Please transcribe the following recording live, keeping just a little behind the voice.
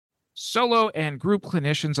Solo and group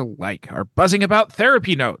clinicians alike are buzzing about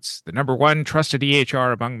Therapy Notes, the number one trusted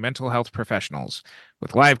EHR among mental health professionals.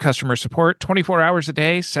 With live customer support 24 hours a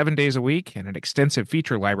day, 7 days a week, and an extensive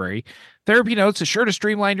feature library, Therapy Notes is sure to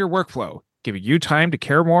streamline your workflow, giving you time to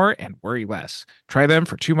care more and worry less. Try them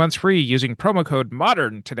for 2 months free using promo code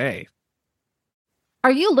MODERN today.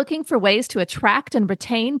 Are you looking for ways to attract and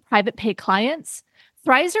retain private pay clients?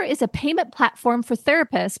 Thrizer is a payment platform for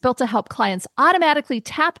therapists built to help clients automatically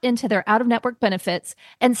tap into their out-of-network benefits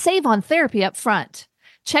and save on therapy up front.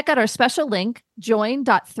 Check out our special link,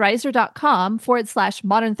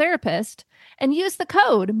 join.thrizer.com/modern therapist, and use the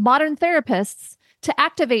code Modern Therapists to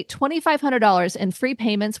activate $2,500 in free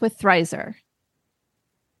payments with Thrizer.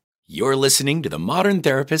 You're listening to the Modern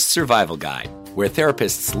Therapist Survival Guide, where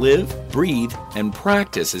therapists live, breathe, and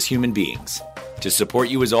practice as human beings. To support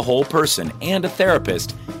you as a whole person and a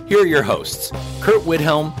therapist, here are your hosts, Kurt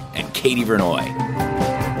Widhelm and Katie Vernoy.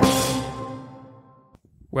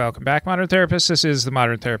 Welcome back, Modern Therapists. This is the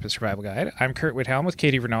Modern Therapist Survival Guide. I'm Kurt Widhelm with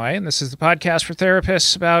Katie Vernoy, and this is the podcast for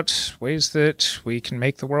therapists about ways that we can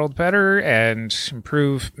make the world better and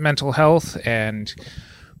improve mental health. And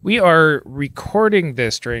we are recording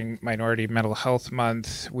this during Minority Mental Health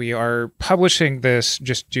Month. We are publishing this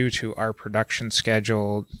just due to our production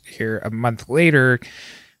schedule here a month later,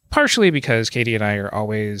 partially because Katie and I are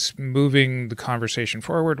always moving the conversation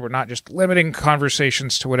forward. We're not just limiting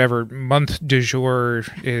conversations to whatever month du jour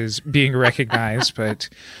is being recognized, but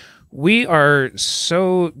we are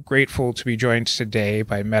so grateful to be joined today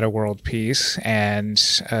by Metta World Peace, and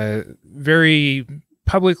a very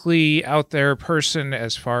publicly out there person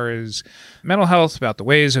as far as mental health, about the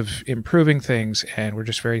ways of improving things, and we're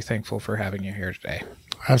just very thankful for having you here today.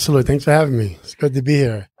 Absolutely. Thanks for having me. It's good to be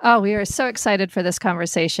here. Oh, we are so excited for this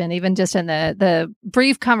conversation, even just in the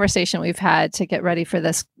brief conversation we've had to get ready for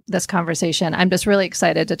this conversation. I'm just really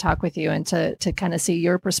excited to talk with you and to kind of see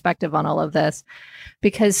your perspective on all of this,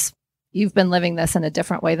 because you've been living this in a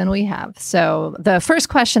different way than we have. So the first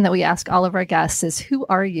question that we ask all of our guests is, who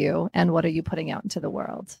are you and what are you putting out into the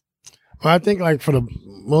world? Well, I think like for the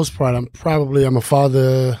most part, I'm a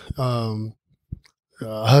father, a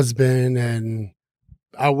husband, and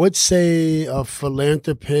I would say a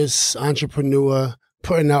philanthropist, entrepreneur,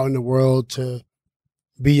 putting out in the world to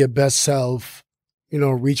be your best self,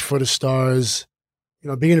 reach for the stars.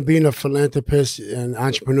 Being a philanthropist and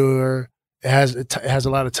entrepreneur, it has a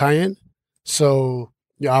lot of tie-in. So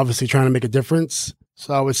you're obviously trying to make a difference.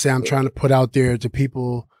 So I would say I'm trying to put out there to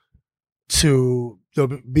people to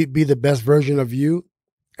be the best version of you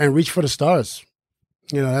and reach for the stars.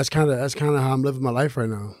 That's kind of how I'm living my life right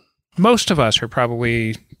now. Most of us are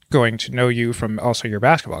probably going to know you from also your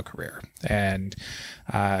basketball career. And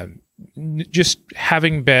just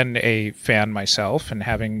having been a fan myself and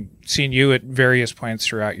having seen you at various points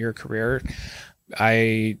throughout your career,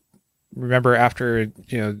 I remember after,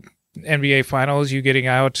 NBA finals, you getting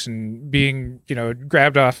out and being,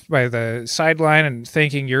 grabbed off by the sideline and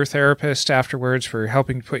thanking your therapist afterwards for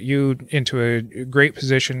helping put you into a great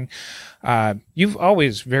position. You've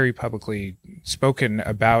always very publicly spoken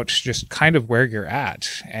about just kind of where you're at.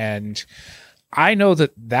 And I know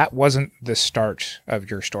that wasn't the start of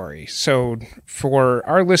your story. So for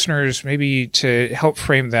our listeners, maybe to help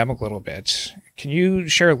frame them a little bit, can you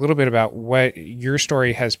share a little bit about what your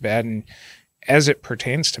story has been as it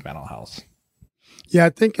pertains to mental health? Yeah,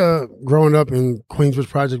 I think growing up in Queensbridge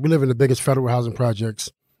Project, we live in the biggest federal housing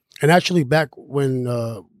projects. And actually back when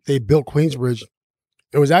they built Queensbridge,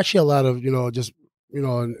 it was actually a lot of, Americans,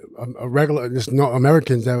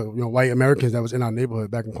 white Americans that was in our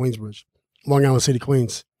neighborhood back in Queensbridge, Long Island City,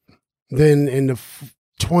 Queens. Then in the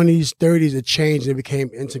 20s, 30s, it changed and it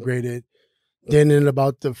became integrated. Then in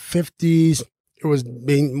about the 50s, it was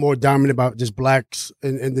being more dominant about just blacks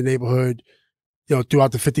in the neighborhood.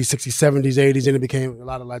 Throughout the 50s, 60s, 70s, 80s, and it became a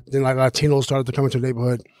lot of Latinos started to come into the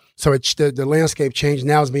neighborhood. So the landscape changed.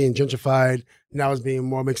 Now it's being gentrified. Now it's being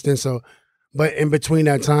more mixed in. So, but in between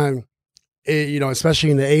that time,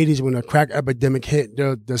 especially in the 80s when the crack epidemic hit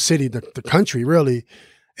the city, the country, really,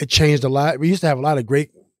 it changed a lot. We used to have a lot of the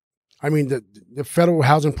federal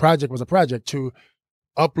housing project was a project to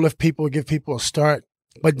uplift people, give people a start,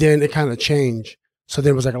 but then it kind of changed. So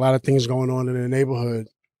there was like a lot of things going on in the neighborhood.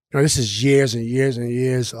 This is years and years and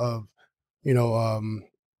years of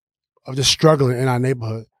just struggling in our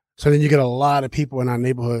neighborhood. So then you get a lot of people in our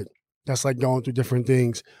neighborhood that's like going through different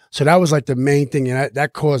things. So that was like the main thing, and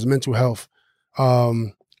that caused mental health.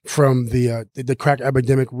 From the crack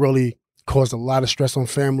epidemic really caused a lot of stress on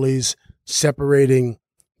families, separating,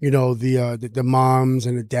 the moms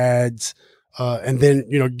and the dads, And then,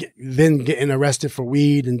 then getting arrested for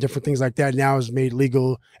weed and different things like that now is made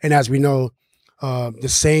legal. And as we know, the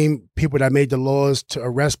same people that made the laws to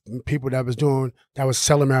arrest people that was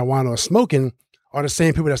selling marijuana or smoking are the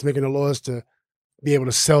same people that's making the laws to be able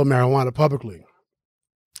to sell marijuana publicly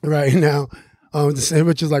right now,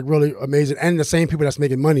 which is like really amazing. And the same people that's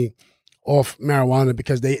making money off marijuana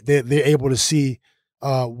because they're able to see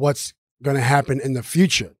what's going to happen in the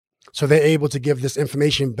future. So they're able to give this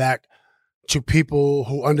information back to people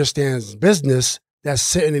who understands business that's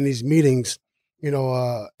sitting in these meetings,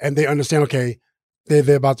 and they understand, okay,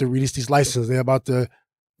 they're about to release these licenses. They're about to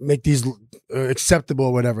make these acceptable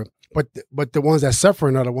or whatever. But the ones that's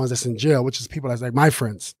suffering are the ones that's in jail, which is people that's like my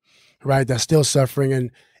friends, right? That's still suffering.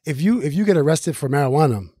 And if you get arrested for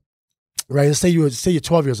marijuana, right? Let's say you're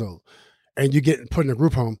 12 years old and you get put in a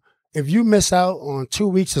group home. If you miss out on 2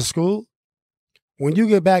 weeks of school, when you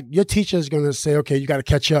get back, your teacher is going to say, okay, you got to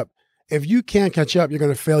catch up. If you can't catch up, you're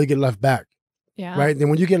going to fail. You get left back. Yeah. Right. Then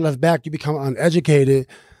when you get left back, you become uneducated.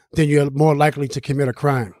 Then you're more likely to commit a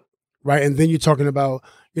crime. Right. And then you're talking about,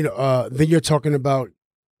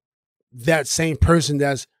 that same person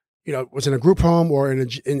that's, was in a group home or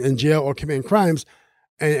in jail or committing crimes,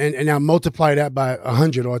 and now multiply that by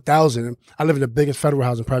 100 or 1,000. I live in the biggest federal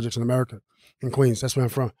housing projects in America, in Queens. That's where I'm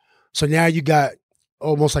from. So now you got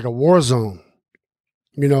almost like a war zone,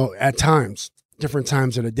 at times, different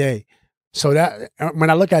times of the day. So that when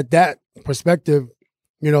I look at that perspective,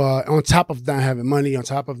 on top of not having money, on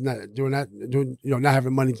top of not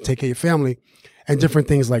having money to take care of your family, and different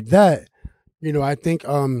things like that, I think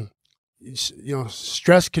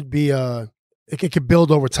stress could be it could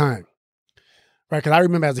build over time, right? Because I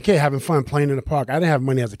remember as a kid having fun playing in the park. I didn't have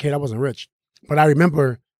money as a kid; I wasn't rich, but I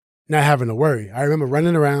remember not having to worry. I remember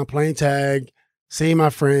running around playing tag, seeing my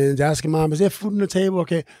friends, asking mom, "Is there food on the table?"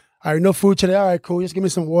 Okay. All right, no food today. All right, cool. Just give me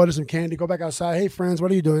some water, some candy. Go back outside. Hey, friends,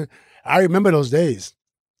 what are you doing? I remember those days,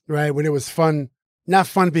 right, when it was fun. Not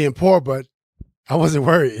fun being poor, but I wasn't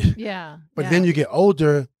worried. Yeah. But then you get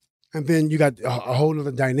older, and then you got a whole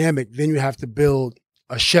other dynamic. Then you have to build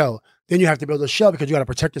a shell. Then you have to build a shell because you got to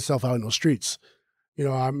protect yourself out in those streets.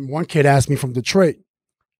 One kid asked me from Detroit.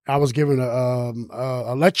 I was giving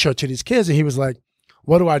a lecture to these kids, and he was like,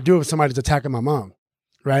 "What do I do if somebody's attacking my mom?"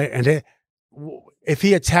 Right, and if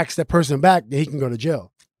he attacks that person back, then he can go to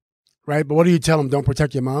jail, right? But what do you tell him? Don't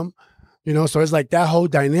protect your mom, So it's like that whole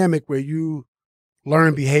dynamic where you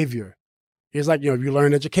learn behavior. It's like if you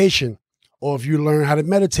learn education, or if you learn how to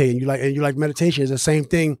meditate, and you like meditation, it's the same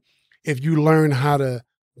thing. If you learn how to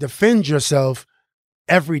defend yourself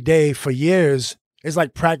every day for years, it's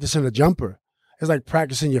like practicing a jumper. It's like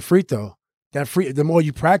practicing your free throw. The more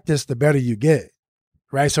you practice, the better you get,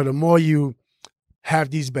 right? So the more you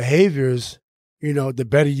have these behaviors, the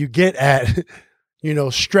better you get at,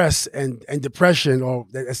 stress and depression, or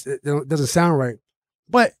it doesn't sound right,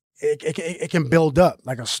 but it can build up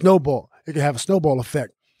like a snowball. It can have a snowball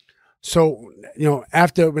effect. So,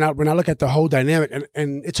 after when I look at the whole dynamic,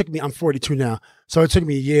 and it took me, I'm 42 now, so it took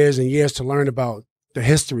me years and years to learn about the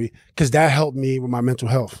history, because that helped me with my mental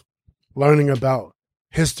health, learning about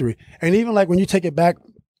history. And even like when you take it back,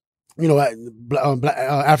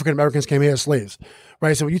 African Americans came here as slaves,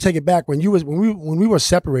 right? So when you take it back, when we were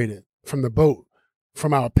separated from the boat,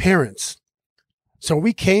 from our parents. So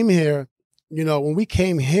we came here, when we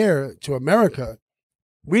came here to America,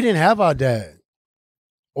 we didn't have our dad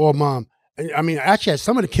or mom. I mean, actually,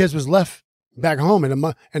 some of the kids was left back home, and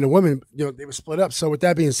the women, they were split up. So with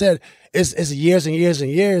that being said, it's years and years and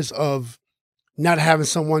years of not having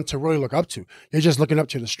someone to really look up to. You're just looking up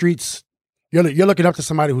to the streets. You're looking up to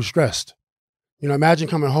somebody who's stressed. Imagine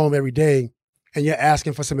coming home every day and you're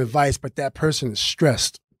asking for some advice, but that person is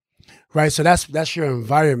stressed, right? So that's your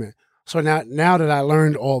environment. So now that I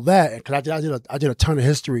learned all that, because I did a ton of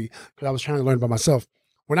history because I was trying to learn by myself.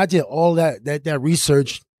 When I did all that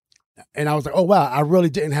research, and I was like, oh wow, I really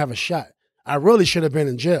didn't have a shot. I really should have been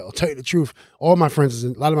in jail. I'll tell you the truth. A lot of my friends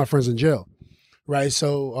in jail, right?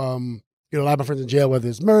 So a lot of my friends in jail, whether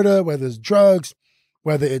it's murder, whether it's drugs,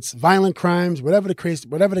 whether it's violent crimes, whatever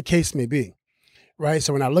the case may be, right?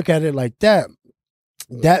 So when I look at it like that,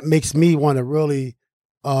 that makes me want to really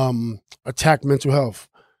attack mental health.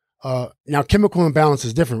 Now, chemical imbalance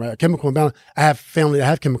is different, right? Chemical imbalance. I have family that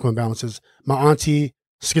have chemical imbalances. My auntie,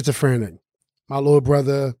 schizophrenic. My little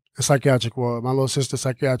brother, a psychiatric ward. My little sister,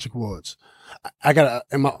 psychiatric wards. I got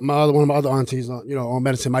and one of my other aunties, on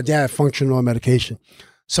medicine. My dad, functional on medication.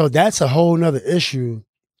 So that's a whole nother issue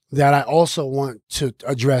that I also want to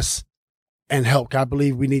address and help. I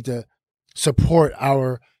believe we need to support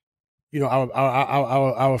our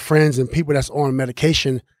friends and people that's on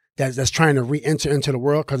medication that's trying to re-enter into the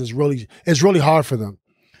world because it's really hard for them.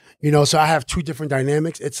 So I have two different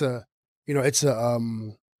dynamics. It's a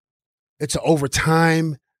over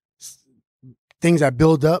time things that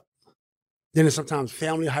build up. Then it's sometimes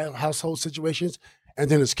family household situations, and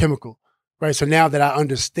then it's chemical, right? So now that I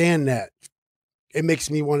understand that, it makes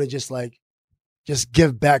me want to just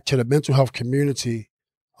give back to the mental health community,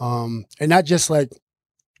 and not just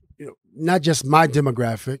not just my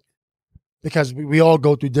demographic, because we all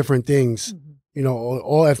go through different things. Mm-hmm.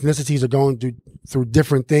 All ethnicities are going through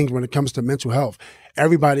different things when it comes to mental health.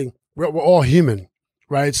 Everybody, we're all human,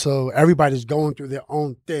 right? So everybody's going through their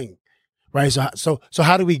own thing, right? So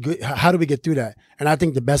how do we get through that? And I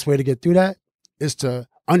think the best way to get through that is to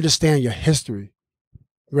understand your history,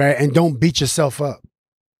 right? And don't beat yourself up,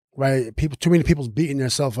 right? Too many people's beating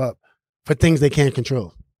themselves up for things they can't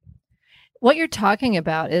control. What you're talking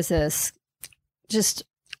about is this just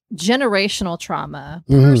generational trauma,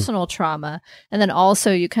 personal trauma, and then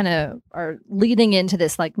also you kind of are leading into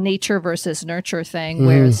this like nature versus nurture thing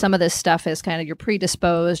where some of this stuff is kind of you're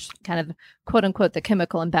predisposed, kind of quote unquote the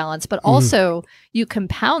chemical imbalance, but also you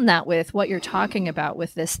compound that with what you're talking about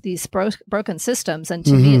with these broken systems. And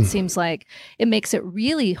to me, it seems like it makes it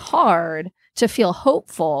really hard to feel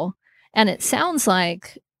hopeful. And it sounds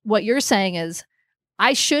like what you're saying is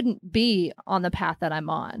I shouldn't be on the path that I'm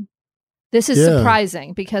on. This is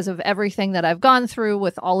surprising because of everything that I've gone through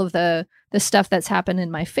with all of the stuff that's happened in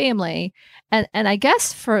my family. And I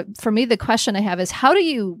guess for me, the question I have is how do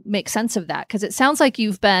you make sense of that? Because it sounds like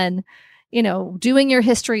you've been, doing your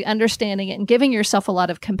history, understanding it, and giving yourself a lot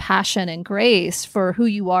of compassion and grace for who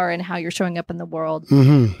you are and how you're showing up in the world.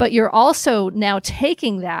 Mm-hmm. But you're also now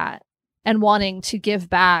taking that and wanting to give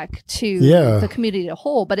back to the community as a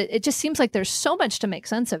whole. But it just seems like there's so much to make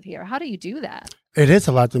sense of here. How do you do that? It is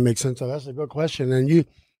a lot to make sense of. That's a good question. And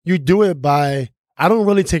you do it by, I don't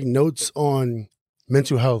really take notes on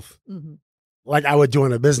mental health like I would do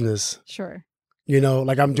in a business. Sure.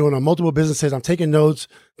 Like I'm doing on multiple businesses. I'm taking notes,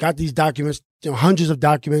 got these documents, hundreds of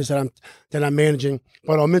documents that I'm managing.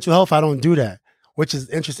 But on mental health, I don't do that, which is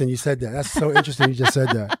interesting. You said that. That's so interesting. You just said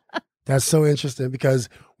that. That's so interesting because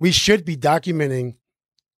we should be documenting,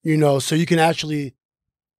 so you can actually,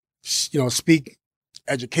 speak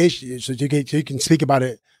education, so you can speak about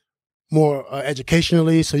it more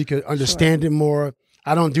educationally, so you can understand it more.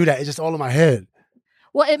 I don't do that. It's just all in my head.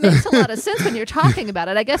 Well, it makes a lot of sense when you're talking about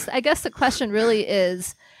it. I guess the question really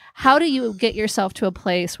is, how do you get yourself to a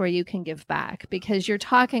place where you can give back? Because you're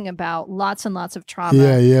talking about lots and lots of trauma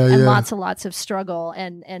and lots and lots of struggle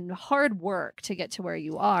and hard work to get to where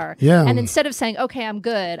you are. Yeah. And instead of saying, okay, I'm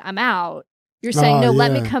good, I'm out, you're saying, no,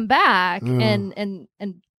 let me come back and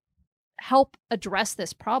help address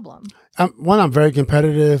this problem. I'm very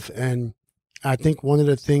competitive. And I think one of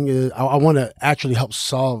the things is I want to actually help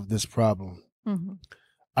solve this problem. Mm-hmm.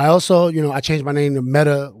 I also, I changed my name to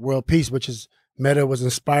Metta World Peace, which is Metta was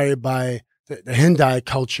inspired by the Hindi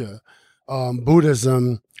culture,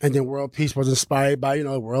 Buddhism, and then World Peace was inspired by,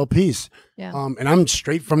 world peace. Yeah. And I'm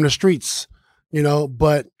straight from the streets,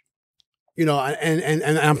 but, and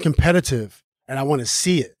I'm competitive and I want to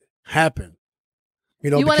see it happen.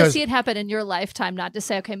 You want to see it happen in your lifetime, not to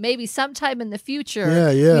say, okay, maybe sometime in the future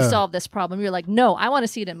we solve this problem. You're like, no, I want to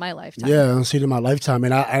see it in my lifetime. Yeah, I want to see it in my lifetime.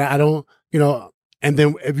 And I don't, and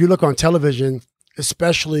then if you look on television,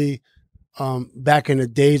 especially back in the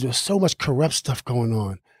days, there was so much corrupt stuff going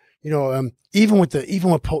on. Even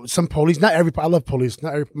with some police, not every, I love police,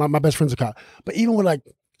 not every, my best friend's a cop, but even with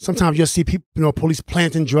sometimes you'll see people, police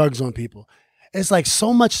planting drugs on people. It's like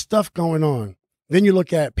so much stuff going on. Then you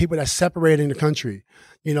look at people that's separating the country,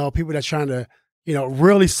 people that's trying to,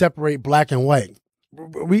 really separate black and white.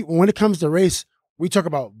 When it comes to race, we talk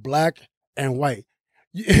about black and white.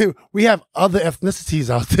 We have other ethnicities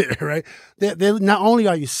out there, right? They're not only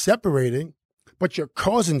are you separating, but you're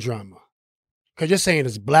causing drama because you're saying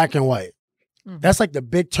it's black and white. Mm-hmm. That's like the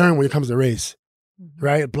big term when it comes to race,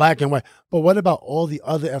 right? Black and white. But what about all the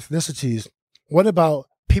other ethnicities? What about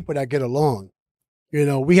people that get along?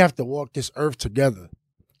 We have to walk this earth together.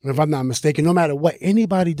 And if I'm not mistaken, no matter what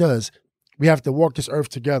anybody does, we have to walk this earth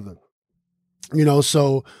together.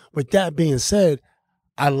 So with that being said,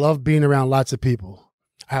 I love being around lots of people.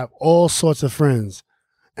 I have all sorts of friends,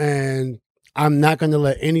 and I'm not going to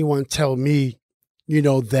let anyone tell me,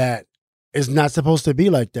 that it's not supposed to be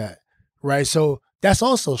like that, right? So that's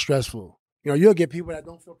also stressful. You'll get people that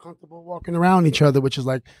don't feel comfortable walking around each other, which is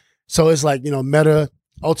like, so it's like, Metta,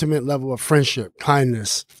 ultimate level of friendship,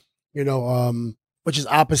 kindness, which is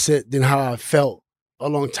opposite than how I felt a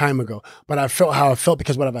long time ago. But I felt how I felt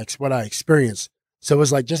because what I experienced. So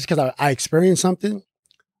it's like, just because I experienced something,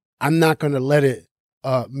 I'm not going to let it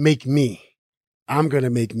make me. I'm going to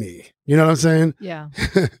make me. You know what I'm saying? Yeah.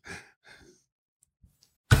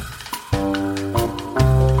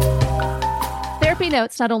 Therapy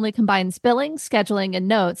Notes not only combines billing, scheduling, and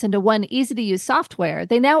notes into one easy-to-use software,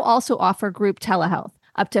 they now also offer group telehealth,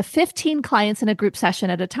 up to 15 clients in a group session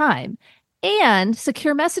at a time, and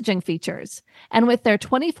secure messaging features. And with their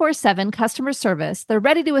 24/7 customer service, they're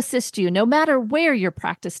ready to assist you no matter where your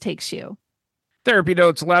practice takes you. Therapy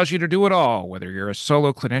Notes allows you to do it all. Whether you're a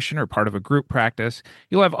solo clinician or part of a group practice,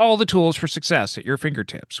 you'll have all the tools for success at your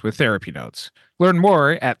fingertips with Therapy Notes. Learn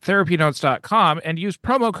more at therapynotes.com and use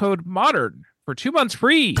promo code MODERN for 2 months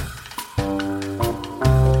free.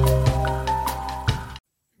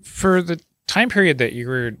 For the time period that you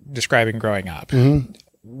were describing growing up,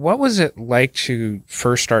 what was it like to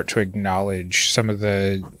first start to acknowledge some of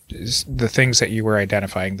the things that you were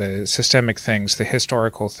identifying, the systemic things, the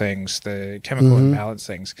historical things, the chemical imbalance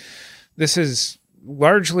things? This has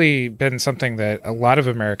largely been something that a lot of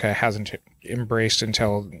America hasn't embraced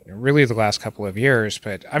until really the last couple of years.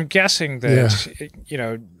 But I'm guessing that, you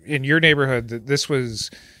know, in your neighborhood, that this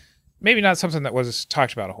was maybe not something that was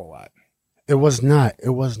talked about a whole lot. It was not.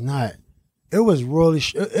 It was not. It was really,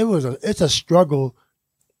 it's a struggle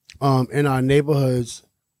in our neighborhoods,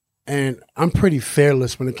 and I'm pretty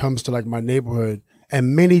fearless when it comes to like my neighborhood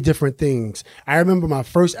and many different things. I remember my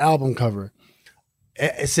first album cover.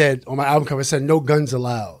 It said on my album cover, it said "No guns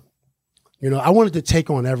allowed." You know, I wanted to take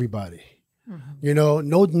on everybody. You know,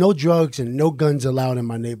 no drugs and no guns allowed in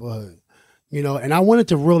my neighborhood. You know, and I wanted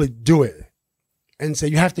to really do it and say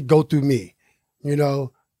you have to go through me. You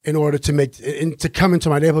know, in order to come into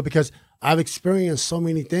my neighborhood, because I've experienced so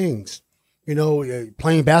many things. You know,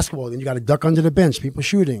 playing basketball, then you got to duck under the bench, people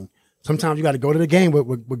shooting. Sometimes you got to go to the game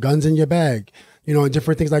with guns in your bag, you know, and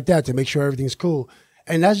different things like that to make sure everything's cool.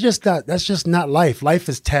 And that's just not life. Life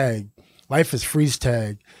is tag. Life is freeze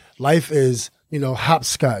tag. Life is, you know,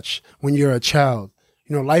 hopscotch when you're a child.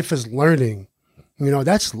 You know, life is learning. You know,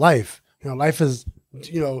 that's life. You know, life is,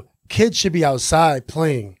 you know, kids should be outside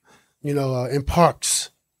playing, you know, in parks,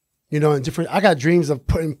 you know, in different, I got dreams of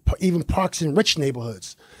putting even parks in rich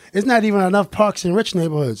neighborhoods. It's not even enough parks in rich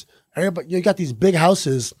neighborhoods. Everybody, you got these big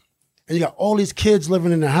houses, and you got all these kids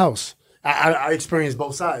living in the house. I experienced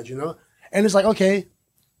both sides, you know? And it's like, okay,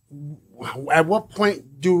 at what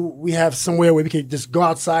point do we have somewhere where we can just go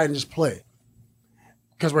outside and just play?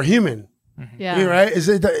 Because we're human. Yeah. Right?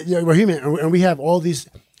 We're human. And we have all these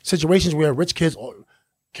situations where rich kids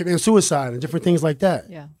commit suicide and different things like that.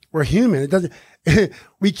 Yeah. We're human. It doesn't.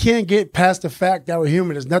 We can't get past the fact that we're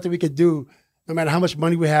human. There's nothing we could do, no matter how much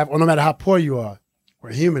money we have or no matter how poor you are.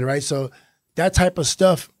 We're human, right? So that type of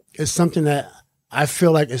stuff is something that I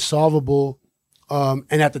feel like is solvable.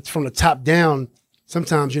 And from the top down,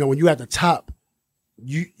 sometimes, you know, when you're at the top,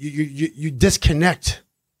 you disconnect.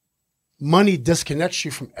 Money disconnects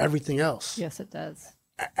you from everything else. Yes, it does.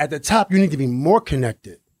 At the top, you need to be more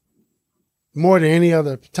connected, more than any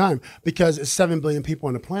other time, because it's 7 billion people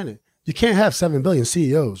on the planet. You can't have 7 billion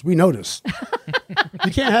CEOs. We know this.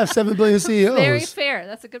 You can't have 7 billion CEOs. Very fair.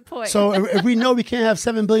 That's a good point. So if we know we can't have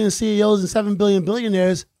 7 billion CEOs and 7 billion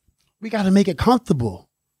billionaires, we got to make it comfortable.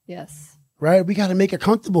 Yes. Right? We got to make it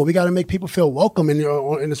comfortable. We got to make people feel welcome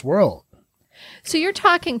in this world. So you're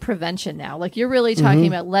talking prevention now. Like you're really talking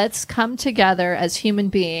about let's come together as human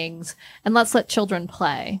beings and let's let children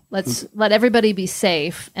play. Let's let everybody be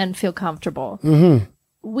safe and feel comfortable.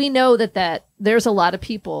 We know that there's a lot of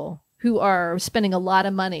people who are spending a lot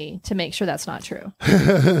of money to make sure that's not true.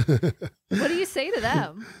 What do you say to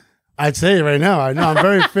them? I'd say it right now. I know I'm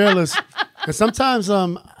very fearless. And sometimes,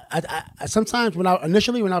 sometimes when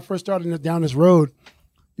I first started down this road,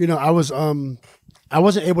 you know, I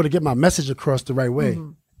wasn't able to get my message across the right way.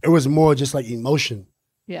 It was more just like emotion.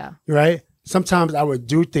 Yeah. Right? Sometimes I would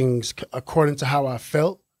do things according to how I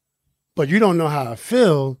felt, but you don't know how I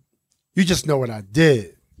feel. You just know what I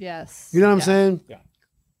did. Yes. You know what I'm saying? Yeah.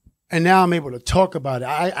 And now I'm able to talk about it.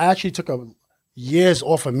 I actually took years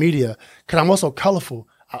off of media because I'm also colorful.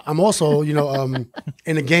 I'm also, you know,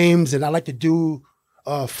 in the games, and I like to do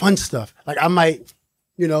fun stuff. Like I might,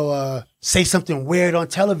 you know, say something weird on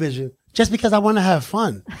television just because I want to have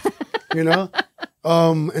fun, you know,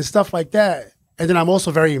 and stuff like that. And then I'm also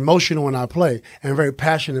very emotional when I play and a very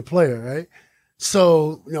passionate player, right?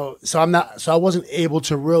 So, you know, so I wasn't able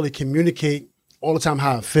to really communicate all the time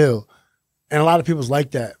how I feel. And a lot of people's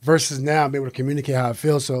like that versus now I'm able to communicate how I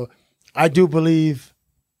feel. So I do believe,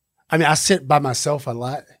 I sit by myself a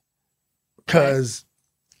lot because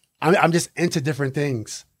I'm just into different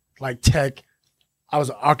things like tech. I was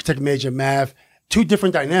an architect major, math, two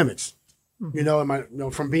different dynamics, you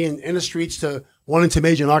know, from being in the streets to wanting to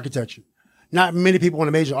major in architecture. not many people want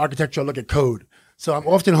to major in architecture or look at code. So I'm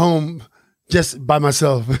often home just by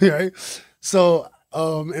myself, right? So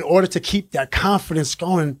in order to keep that confidence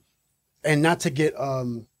going and not to get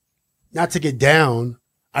down,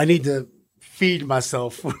 I need to feed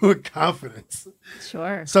myself with confidence.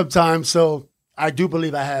 Sure. Sometimes. So I do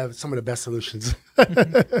believe I have some of the best solutions.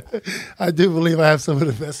 I do believe I have some of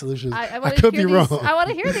the best solutions. I could be wrong. I want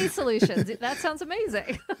to hear these solutions. That sounds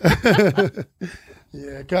amazing.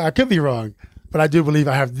 Yeah, I could be wrong, but I do believe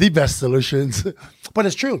I have the best solutions. But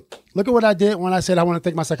it's true. Look at what I did when I said I want to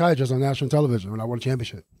thank my psychiatrist on national television when I won a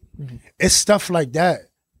championship. Mm-hmm. It's stuff like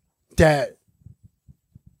that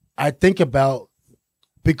I think about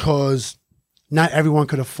because not everyone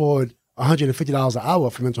could afford $150 an hour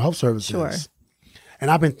for mental health services. Sure. And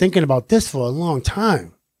I've been thinking about this for a long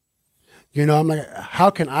time. You know, I'm like, how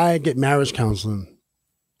can I get marriage counseling,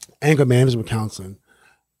 anger management counseling,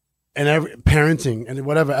 and parenting and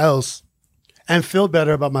whatever else and feel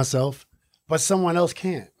better about myself, but someone else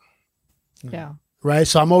can't. Yeah. Right?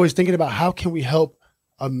 So I'm always thinking about how can we help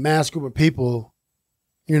a mass group of people,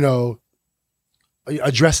 you know,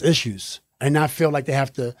 address issues and not feel like they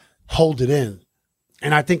have to hold it in.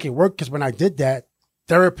 And I think it worked because when I did that,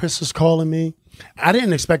 therapists was calling me. I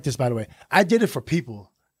didn't expect this, by the way. I did it for people.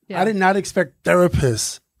 Yeah. I did not expect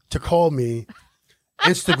therapists to call me,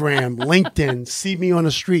 Instagram, LinkedIn, see me on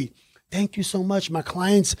the street. Thank you so much. My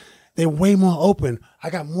clients, they're way more open. I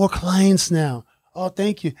got more clients now. Oh,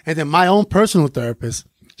 thank you. And then my own personal therapist,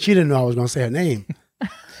 she didn't know I was going to say her name.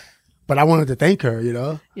 But I wanted to thank her, you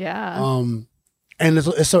know? Yeah. And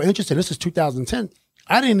it's so interesting. This is 2010.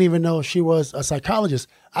 I didn't even know she was a psychologist.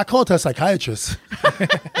 I called her a psychiatrist.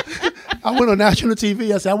 I went on national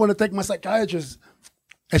TV. I said, I want to thank my psychiatrist.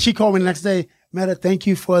 And she called me the next day, Metta, thank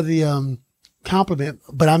you for the compliment,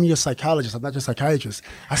 but I'm your psychologist. I'm not your psychiatrist.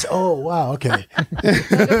 I said, oh, wow, okay.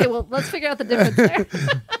 Okay, well, let's figure out the difference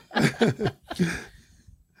there.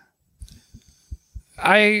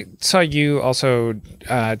 I saw you also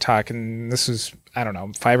talk, and this was, I don't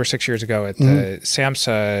know, 5 or 6 years ago at the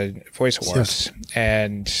SAMHSA Voice Awards. Yes.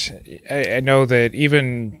 And I know that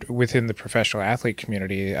even within the professional athlete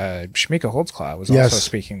community, Shamika Holtzclaw was also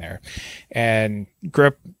speaking there. And grew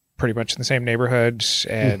up pretty much in the same neighborhood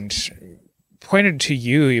and pointed to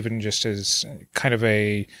you even just as kind of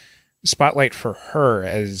a spotlight for her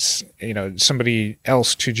as, you know, somebody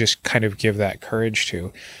else to just kind of give that courage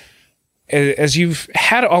to. As you've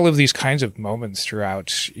had all of these kinds of moments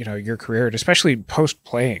throughout, you know, your career, and especially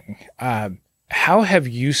post-playing, how have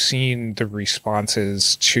you seen the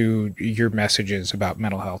responses to your messages about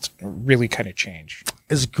mental health really kind of change?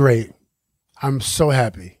 It's great. I'm so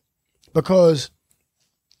happy because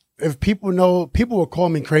if people know, people will call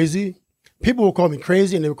me crazy. People will call me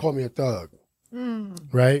crazy and they will call me a thug,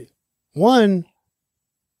 right? One,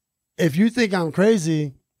 if you think I'm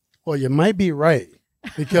crazy, well, you might be right.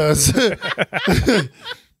 Because,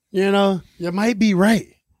 you know, you might be right.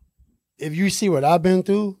 If you see what I've been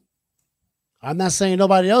through, I'm not saying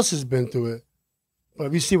nobody else has been through it, but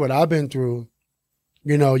if you see what I've been through,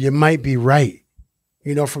 you know, you might be right.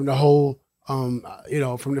 You know, from the whole, you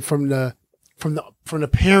know, from the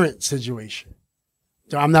parent situation.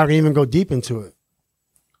 So I'm not gonna even go deep into it.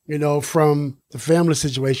 You know, from the family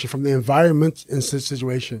situation, from the environment and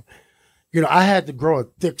situation. You know, I had to grow a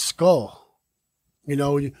thick skull. You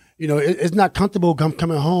know, it's not comfortable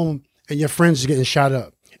coming home and your friends are getting shot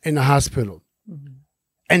up in the hospital,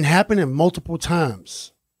 and happening multiple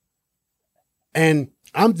times. And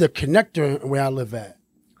I'm the connector where I live at,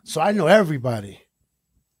 so I know everybody,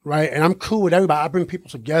 right? And I'm cool with everybody. I bring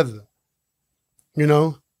people together, you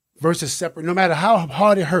know, versus separate. No matter how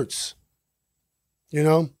hard it hurts, you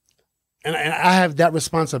know, and I have that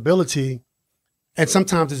responsibility, and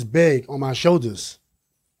sometimes it's big on my shoulders.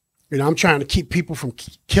 You know, I'm trying to keep people from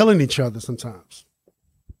killing each other sometimes.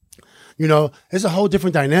 You know, it's a whole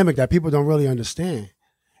different dynamic that people don't really understand.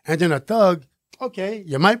 And then a thug, okay,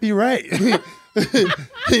 you might be right.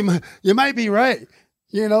 You might be right.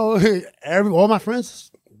 You know, all my friends,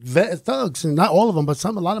 thugs, and not all of them, but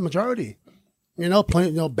a lot of majority. You know,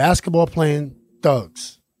 playing, you know, basketball playing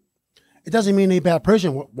thugs. It doesn't mean any bad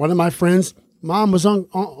person. One of my friends' mom was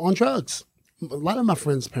on drugs. A lot of my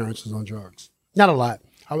friends' parents was on drugs. Not a lot.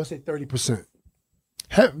 I would say 30%,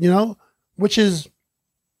 you know, which is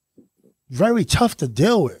very tough to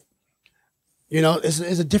deal with. You know, it's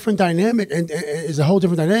a different dynamic and it's a whole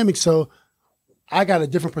different dynamic. So I got a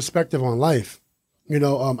different perspective on life. You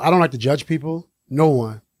know, I don't like to judge people. No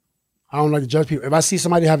one. I don't like to judge people. If I see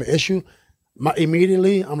somebody have an issue,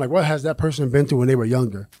 immediately I'm like, what has that person been through when they were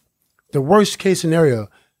younger? The worst case scenario,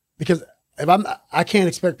 because I can't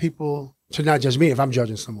expect people to not judge me if I'm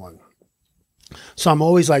judging someone. So I'm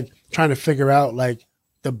always like trying to figure out like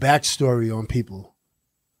the backstory on people,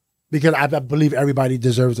 because I believe everybody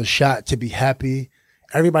deserves a shot to be happy.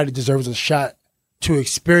 Everybody deserves a shot to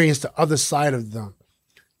experience the other side of them.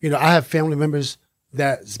 You know, I have family members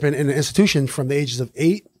that's been in the institution from the ages of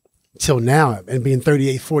 8 till now, and being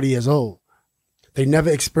 38, 40 years old. They never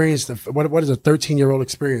experienced what is a 13-year-old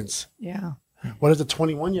experience? Yeah. What is a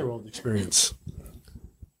 21-year-old experience?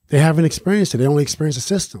 They haven't experienced it. They only experience the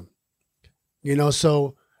system. You know,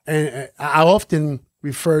 so, and I often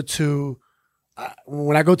refer to,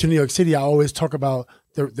 when I go to New York City, I always talk about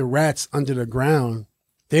the rats under the ground.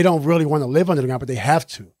 They don't really want to live under the ground, but they have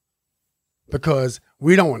to, because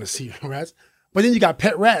we don't want to see rats. But then you got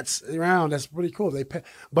pet rats around. That's pretty cool.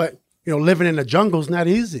 But, you know, living in the jungle is not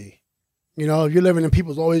easy. You know, if you're living in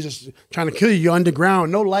people's always just trying to kill you, you're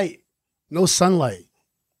underground, no light, no sunlight,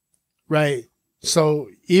 right? So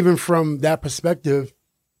even from that perspective,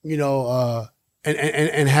 you know,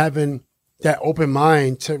 and having that open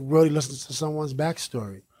mind to really listen to someone's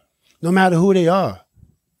backstory, no matter who they are.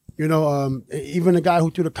 You know, even the guy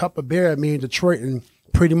who threw the cup of beer at me in Detroit and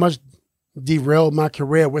pretty much derailed my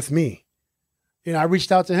career with me. You know, I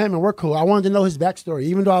reached out to him and we're cool. I wanted to know his backstory,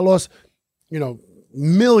 even though I lost, you know,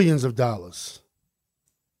 millions of dollars.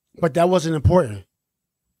 But that wasn't important.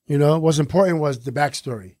 You know, what's important was the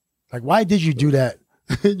backstory. Like, why did you do that?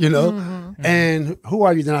 You know? Mm-hmm. And who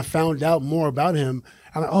are you? Then I found out more about him.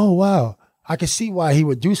 I'm like, oh, wow. I could see why he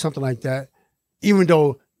would do something like that, even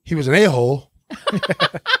though he was an a-hole.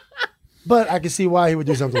 But I could see why he would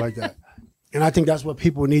do something like that. And I think that's what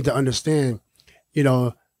people need to understand. You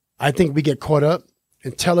know, I think we get caught up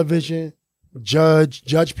in television,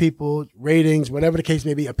 judge people, ratings, whatever the case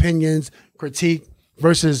may be, opinions, critique,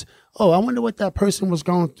 versus, oh, I wonder what that person was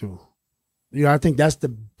going through. You know, I think that's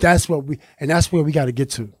where we got to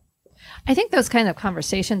get to. I think those kind of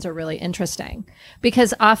conversations are really interesting,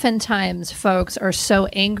 because oftentimes folks are so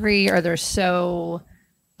angry or they're so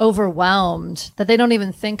overwhelmed that they don't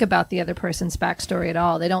even think about the other person's backstory at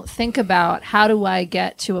all. They don't think about, how do I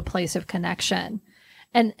get to a place of connection?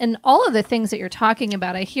 And all of the things that you're talking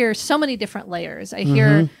about, I hear so many different layers. I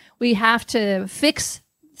hear we have to fix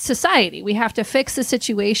society. We have to fix the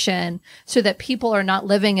situation so that people are not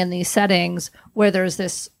living in these settings where there's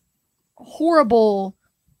this horrible,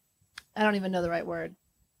 I don't even know the right word.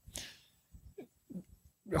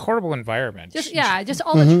 Horrible environment. Just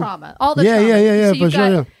all the trauma, all the trauma. Yeah.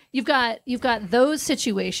 So you've got those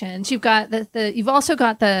situations. You've got you've also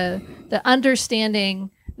got the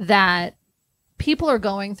understanding that people are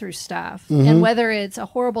going through stuff, and whether it's a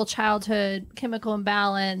horrible childhood, chemical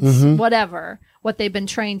imbalance, whatever, what they've been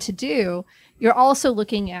trained to do, you're also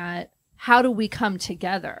looking at, how do we come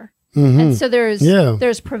together? And so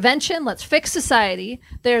there's prevention, let's fix society.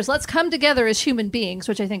 There's let's come together as human beings,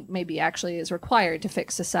 which I think maybe actually is required to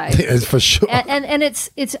fix society. It's for sure. And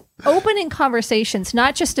it's opening conversations,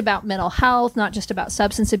 not just about mental health, not just about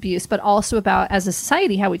substance abuse, but also about, as a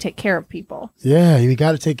society, how we take care of people. Yeah, you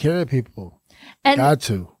got to take care of people. And got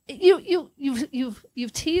to.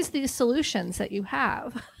 You've teased these solutions that you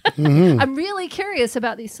have. I'm really curious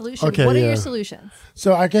about these solutions. Okay, what are your solutions?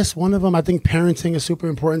 So I guess one of them, I think parenting is super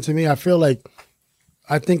important to me. I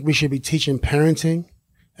think we should be teaching parenting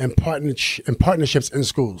and partnerships in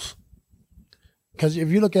schools. Because if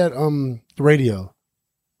you look at the radio,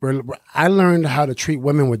 where I learned how to treat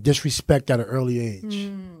women with disrespect at an early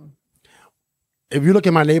age. If you look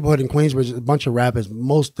at my neighborhood in Queensbridge, a bunch of rappers,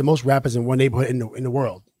 the most rappers in one neighborhood in the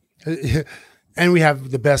world. And we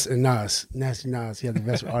have the best in Nas, Nasty Nas. He has the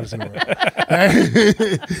best artist in the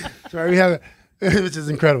world. So we have, which is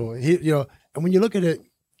incredible. And when you look at it,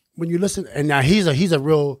 when you listen, and now he's a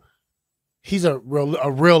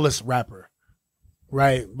realist rapper,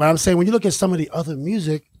 right? But I'm saying, when you look at some of the other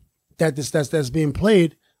music that's being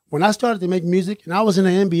played, when I started to make music and I was in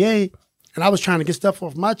the NBA and I was trying to get stuff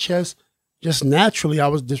off my chest, just naturally I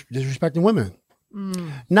was disrespecting women.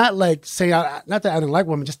 Not like saying, not that I didn't like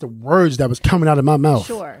women, just the words that was coming out of my mouth.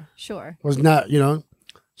 Sure. Was not,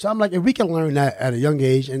 So I'm like, if we can learn that at a young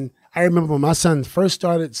age. And I remember when my son first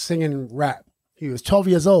started singing rap, he was 12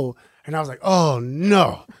 years old. And I was like, oh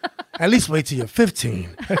no, at least wait till you're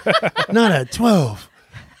 15, not at 12.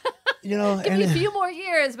 Give me a few more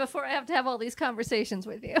years before I have to have all these conversations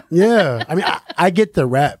with you. Yeah. I mean, I get the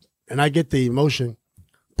rap and I get the emotion,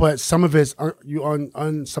 but some of it's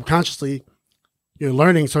subconsciously you're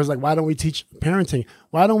learning. So it's like, why don't we teach parenting?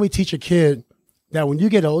 Why don't we teach a kid that when you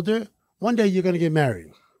get older, one day you're going to get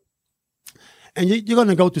married and you're going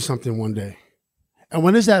to go through something one day. And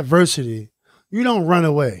when there's adversity, you don't run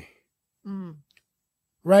away.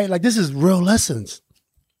 Right? Like, this is real lessons.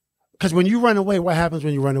 Because when you run away, what happens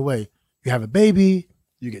when you run away? You have a baby,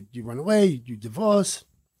 you run away, you divorce,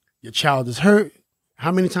 your child is hurt.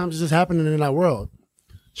 How many times is this happening in our world?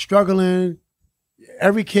 Struggling.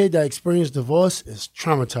 Every kid that experienced divorce is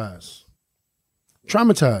traumatized.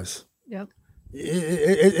 Traumatized. Yep.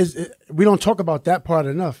 We don't talk about that part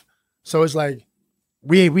enough. So it's like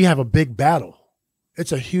we have a big battle.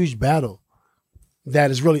 It's a huge battle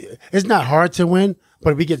that is really, it's not hard to win,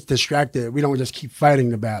 but we get distracted. We don't just keep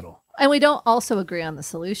fighting the battle. And we don't also agree on the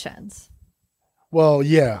solutions. Well,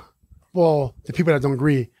 yeah. Well, the people that don't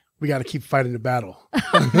agree, we got to keep fighting the battle.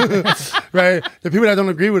 Right? The people that don't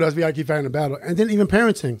agree with us, we got to keep fighting the battle. And then even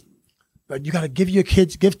parenting. Like, you got to give your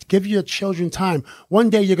kids, give your children time. One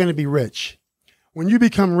day you're going to be rich. When you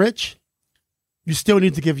become rich, you still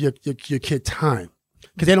need to give your kid time,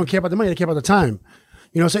 because they don't care about the money, they care about the time.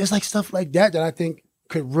 You know, so it's like stuff like that I think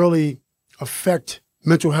could really affect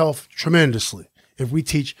mental health tremendously if we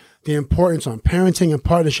teach the importance on parenting and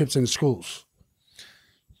partnerships in schools.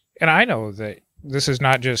 And I know that this is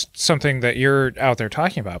not just something that you're out there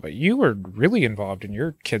talking about, but you were really involved in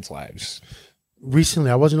your kids' lives.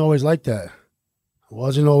 Recently, I wasn't always like that.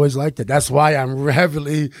 That's why I'm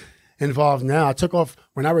heavily involved now. I took off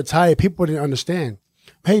when I retired. People didn't understand.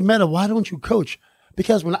 Hey, Metta, why don't you coach?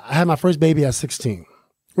 Because when I had my first baby at 16,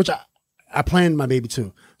 which I planned my baby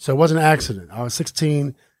too. So it wasn't an accident. I was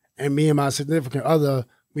 16 and me and my significant other,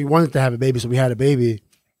 we wanted to have a baby. So we had a baby,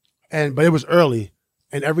 but it was early.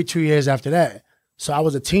 And every 2 years after that. So I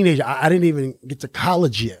was a teenager. I didn't even get to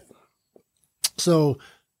college yet. So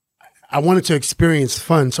I wanted to experience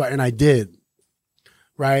fun. And I did.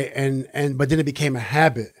 Right. But then it became a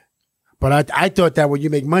habit. But I thought that when you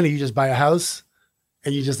make money, you just buy a house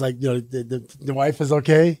and you just like, you know, the wife is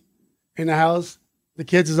okay in the house. The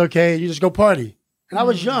kids is okay. You just go party. And I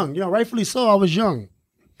was young, you know, rightfully so. I was young.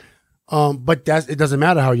 But it doesn't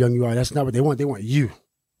matter how young you are. That's not what they want. They want you.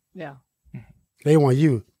 Yeah. They want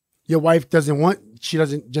you. Your wife she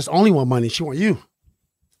doesn't just only want money. She want you.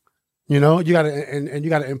 You know, you gotta, and you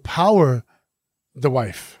gotta empower the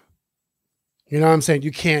wife. You know what I'm saying?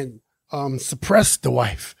 You can't suppress the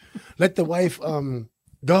wife. Let the wife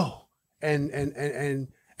go. And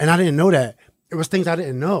I didn't know that. It was things I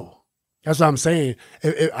didn't know. That's what I'm saying.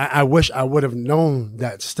 I wish I would have known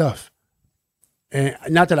that stuff. And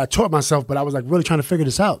not that I taught myself, but I was like really trying to figure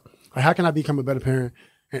this out. Like, how can I become a better parent?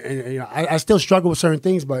 And you know, I still struggle with certain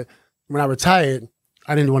things, but when I retired,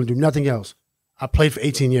 I didn't want to do nothing else. I played for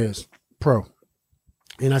 18 years, pro.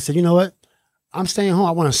 And I said, you know what? I'm staying home.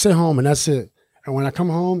 I want to sit home, and that's it. And when I come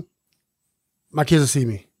home, my kids will see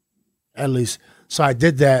me, at least. So I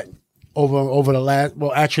did that over the last,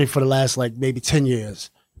 well, actually for the last like maybe 10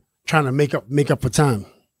 years, trying to make up for time.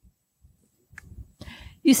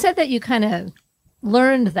 You said that you kind of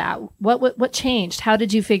learned that. What changed? How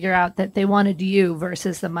did you figure out that they wanted you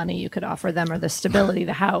versus the money you could offer them or the stability,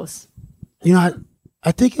 the house? You know,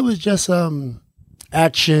 I think it was just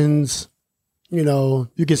actions. You know,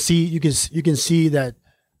 you can see that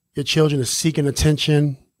your children are seeking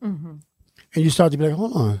attention, and you start to be like,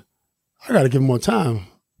 hold on, I got to give more time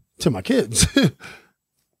to my kids.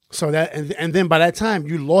 So that and then by that time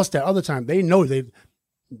you lost that other time. They know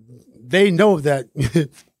that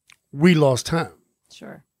we lost time.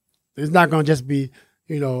 Sure. It's not going to just be,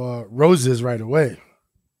 you know, roses right away,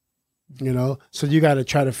 you know? So you got to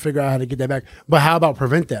try to figure out how to get that back. But how about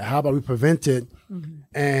prevent that? How about we prevent it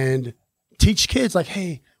and teach kids like,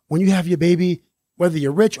 hey, when you have your baby, whether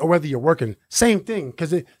you're rich or whether you're working, same thing.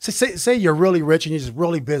 Because say you're really rich and you're just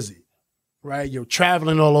really busy, right? You're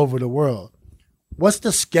traveling all over the world. What's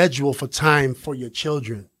the schedule for time for your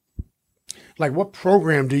children? Like, what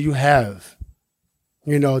program do you have?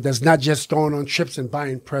 You know, that's not just going on trips and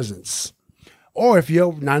buying presents. Or if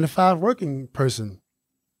you're a 9-to-5 working person,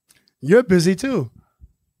 you're busy too.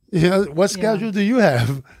 You know, what schedule do you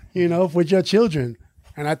have, you know, with your children?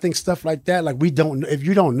 And I think stuff like that, like if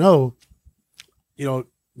you don't know, you know,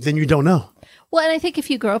 then you don't know. Well, and I think if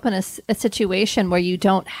you grow up in a situation where you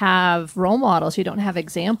don't have role models, you don't have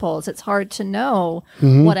examples, it's hard to know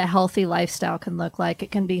what a healthy lifestyle can look like.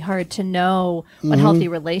 It can be hard to know what healthy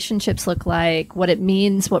relationships look like, what it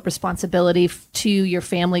means, what responsibility to your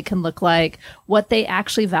family can look like, what they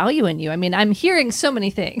actually value in you. I mean, I'm hearing so many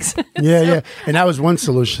things. Yeah. And that was one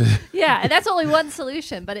solution. Yeah, and that's only one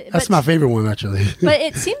solution. That's my favorite one, actually. But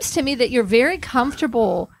it seems to me that you're very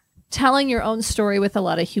comfortable telling your own story with a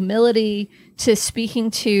lot of humility, to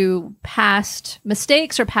speaking to past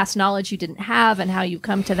mistakes or past knowledge you didn't have and how you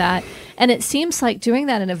come to that. And it seems like doing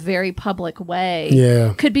that in a very public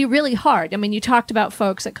way could be really hard. I mean, you talked about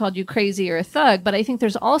folks that called you crazy or a thug, but I think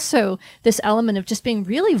there's also this element of just being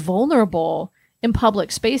really vulnerable in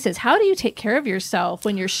public spaces. How do you take care of yourself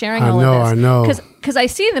when you're sharing all of this? I know. Because I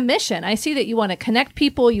see the mission. I see that you want to connect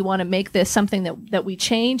people. You want to make this something that we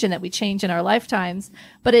change and that we change in our lifetimes.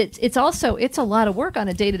 But it's also a lot of work on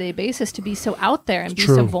a day-to-day basis to be so out there and be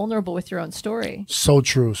so vulnerable with your own story. So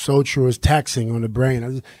true. So true. It's taxing on the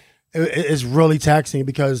brain. It's really taxing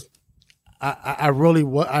because I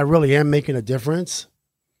really am making a difference.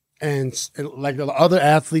 And like the other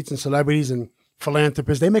athletes and celebrities and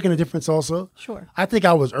philanthropists, they're making a difference also. Sure. I think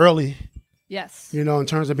I was early. Yes. You know, in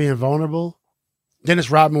terms of being vulnerable. Dennis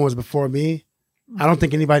Rodman was before me. I don't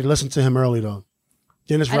think anybody listened to him early though.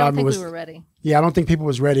 I don't think we were ready. Yeah, I don't think people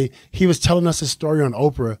was ready. He was telling us his story on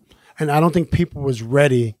Oprah, and I don't think people was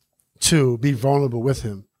ready to be vulnerable with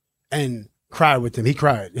him and cry with him. He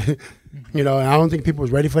cried. You know, and I don't think people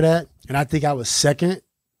was ready for that. And I think I was second.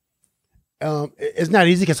 It's not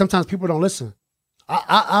easy because sometimes people don't listen.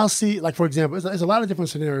 I'll see, like, for example, there's a lot of different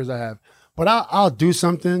scenarios I have, but I'll do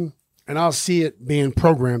something and I'll see it being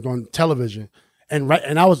programmed on television. And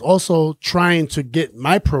I was also trying to get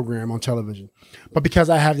my program on television. But because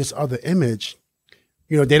I have this other image,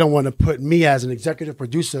 you know, they don't want to put me as an executive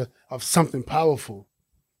producer of something powerful.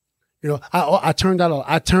 You know, I turned down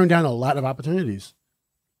a lot of opportunities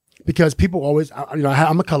because people always, you know,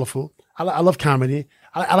 I'm a colorful. I love comedy.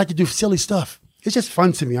 I like to do silly stuff. It's just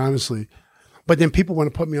fun to me, honestly. But then people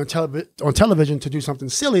want to put me on television to do something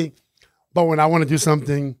silly. But when I want to do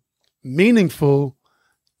something meaningful,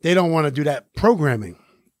 they don't want to do that programming.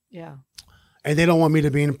 Yeah. And they don't want me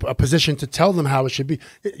to be in a position to tell them how it should be.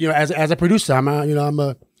 You know, as a producer, I'm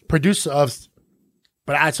a producer of.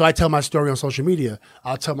 So I tell my story on social media.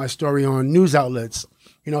 I'll tell my story on news outlets.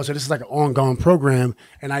 You know, so this is like an ongoing program,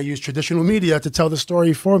 and I use traditional media to tell the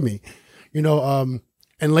story for me. You know,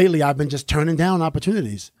 and lately I've been just turning down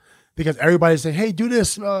opportunities because everybody's saying, "Hey, do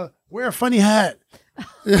this. Wear a funny hat."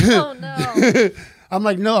 Oh no! I'm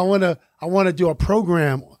like, no, I want to do a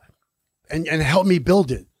program, and help me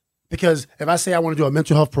build it. Because if I say I want to do a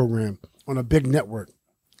mental health program on a big network,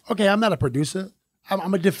 okay, I'm not a producer.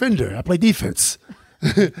 I'm a defender. I play defense.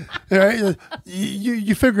 Right?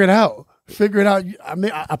 You figure it out.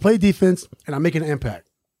 I play defense and I'm making an impact.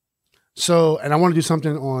 So, and I want to do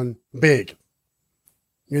something on big,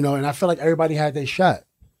 you know, and I feel like everybody had their shot.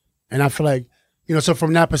 And I feel like, you know, so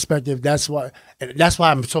from that perspective, that's why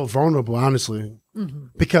I'm so vulnerable, honestly,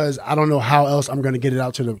 because I don't know how else I'm going to get it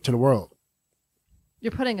out to the world.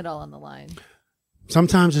 You're putting it all on the line.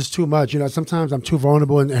 Sometimes it's too much, you know, sometimes I'm too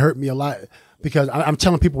vulnerable and it hurt me a lot because I'm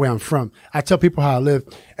telling people where I'm from. I tell people how I live.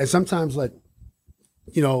 And sometimes, like,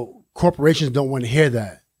 you know, corporations don't want to hear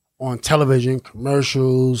that on television,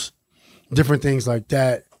 commercials, different things like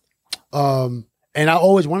that. And I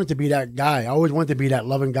always wanted to be that guy. I always wanted to be that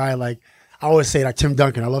loving guy. Like I always say, like Tim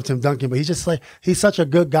Duncan. I love Tim Duncan, but he's just like, he's such a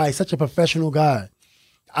good guy. He's such a professional guy.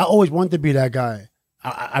 I always wanted to be that guy.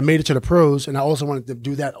 I made it to the pros, and I also wanted to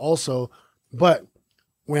do that also. But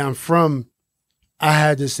where I'm from,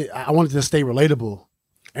 I wanted to stay relatable.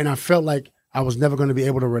 And I felt like I was never going to be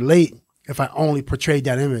able to relate if I only portrayed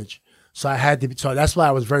that image. So that's why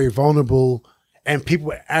I was very vulnerable, and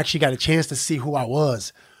people actually got a chance to see who I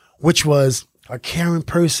was, which was a caring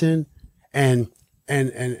person. And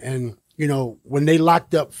you know, when they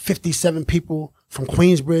locked up 57 people from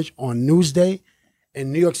Queensbridge on Newsday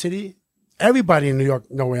in New York City, everybody in New York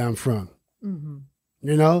know where I'm from. Mm-hmm.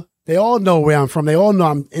 You know, they all know where I'm from. They all know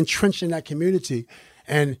I'm entrenched in that community.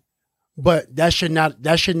 But that should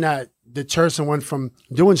not deter someone from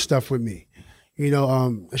doing stuff with me. You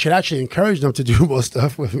know, it should actually encourage them to do more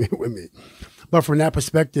stuff with me. But from that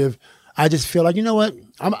perspective, I just feel like, you know what?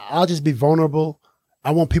 I'll just be vulnerable. I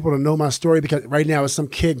want people to know my story because right now it's some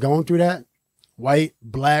kid going through that. White,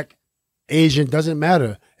 black, Asian, doesn't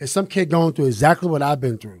matter. It's some kid going through exactly what I've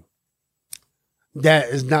been through. That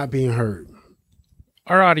is not being heard.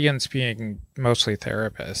 Our audience being mostly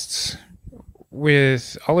therapists,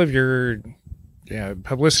 with all of your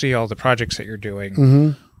publicity, all the projects that you're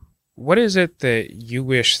doing, what is it that you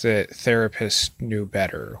wish that therapists knew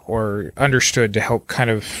better or understood to help kind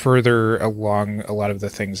of further along a lot of the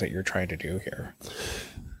things that you're trying to do here?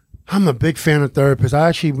 I'm a big fan of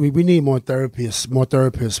therapists. We need more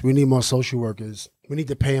therapists. We need more social workers. We need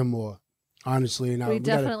to pay them more. Honestly, we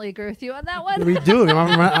definitely agree with you on that one. We do.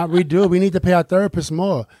 We do. We need to pay our therapists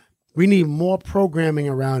more. We need more programming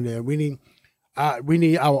around there. We need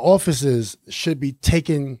our officers should be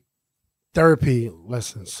taking therapy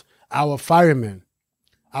lessons. Our firemen,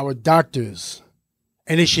 our doctors,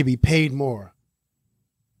 and they should be paid more,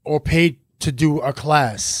 or paid to do a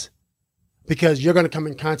class, because you're going to come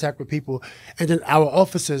in contact with people. And then our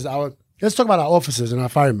officers, let's talk about our officers and our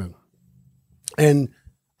firemen. And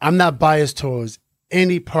I'm not biased towards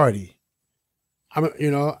any party.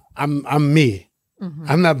 I'm me. Mm-hmm.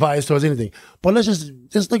 I'm not biased towards anything. But let's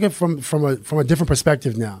just look at it from a different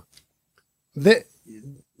perspective now. They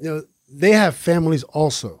have families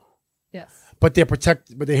also. Yes. But they're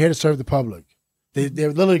here to serve the public.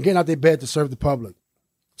 They're literally getting out their bed to serve the public.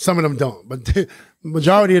 Some of them don't, but the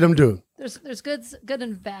majority of them do. There's good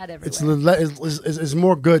and bad everywhere. It's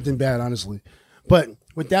more good than bad, honestly. But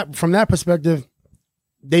from that perspective,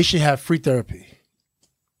 they should have free therapy,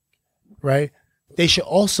 right? They should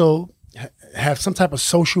also have some type of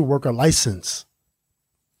social worker license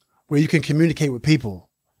where you can communicate with people,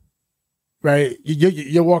 right?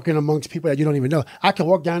 You're walking amongst people that you don't even know. I can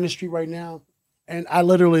walk down the street right now, and I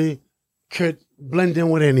literally could blend in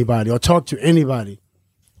with anybody or talk to anybody.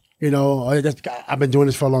 I've been doing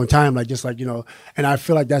this for a long time, and I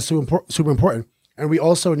feel like that's super important. And we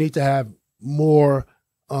also need to have more.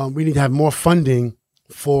 We need to have more funding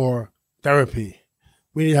for therapy.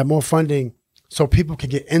 We need to have more funding so people can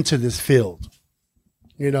get into this field,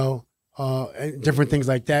 and different things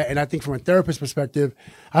like that. And I think from a therapist perspective,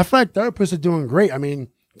 I feel like therapists are doing great. I mean,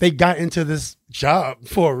 they got into this job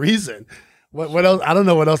for a reason. What else? I don't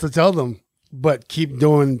know what else to tell them, but keep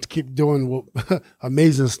doing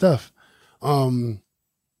amazing stuff. I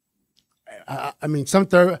mean,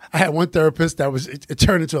 I had one therapist that it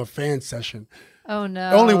turned into a fan session. Oh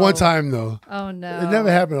no! Only one time though. Oh no! It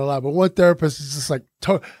never happened a lot, but one therapist is just like,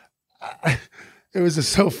 it was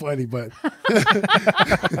just so funny. But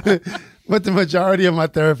but the majority of my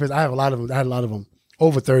therapists, I have a lot of them. I had a lot of them,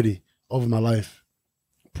 over 30 over my life.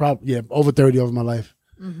 Over 30 over my life.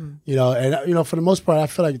 Mm-hmm. And for the most part, I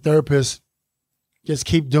feel like therapists just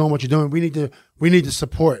keep doing what you're doing. We need to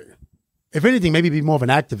support. If anything, maybe be more of an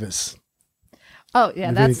activist. Oh,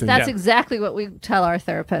 yeah, that's exactly what we tell our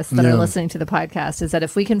therapists that are listening to the podcast, is that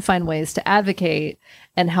if we can find ways to advocate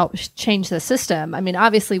and help change the system, I mean,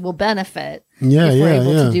 obviously we'll benefit if we're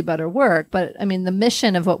able to do better work. But I mean, the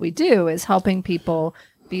mission of what we do is helping people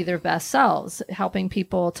be their best selves, helping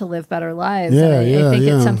people to live better lives. I think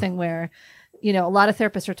it's something where, a lot of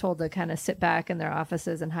therapists are told to kind of sit back in their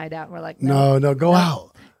offices and hide out. And we're like, no, go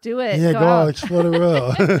out. Do it. Yeah, go out, explore the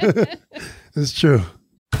world. It's true.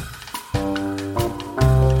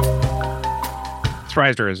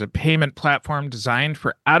 Thrizer is a payment platform designed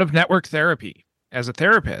for out-of-network therapy. As a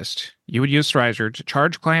therapist, you would use Thrizer to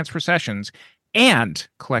charge clients for sessions and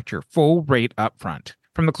collect your full rate upfront.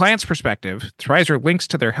 From the client's perspective, Thrizer links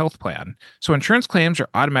to their health plan, so insurance claims are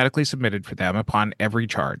automatically submitted for them upon every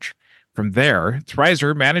charge. From there,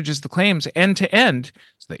 Thrizer manages the claims end-to-end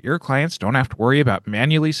so that your clients don't have to worry about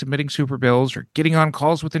manually submitting super bills or getting on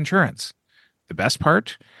calls with insurance. The best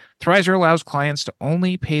part? Thrizer allows clients to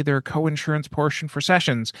only pay their co-insurance portion for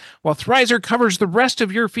sessions, while Thrizer covers the rest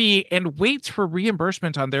of your fee and waits for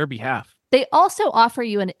reimbursement on their behalf. They also offer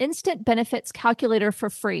you an instant benefits calculator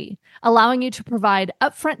for free, allowing you to provide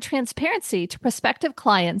upfront transparency to prospective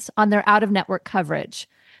clients on their out-of-network coverage.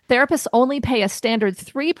 Therapists only pay a standard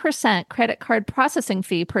 3% credit card processing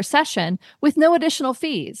fee per session with no additional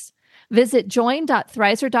fees. Visit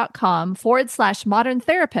join.thrizer.com/modern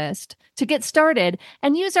therapist to get started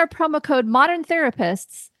and use our promo code Modern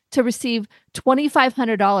Therapists to receive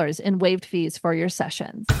 $2,500 in waived fees for your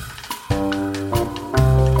sessions.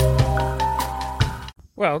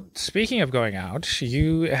 Well, speaking of going out,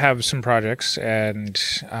 you have some projects and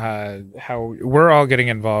how we're all getting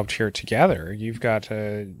involved here together. You've got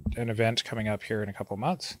an event coming up here in a couple of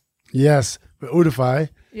months. Yes, with Udify.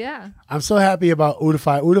 Yeah. I'm so happy about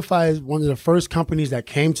Udify. Udify is one of the first companies that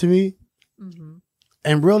came to me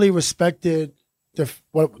and really respected the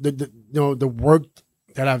work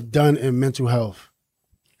that I've done in mental health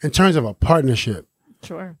in terms of a partnership.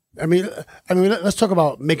 Sure. I mean, let's talk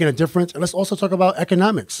about making a difference, and let's also talk about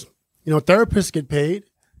economics. Therapists get paid,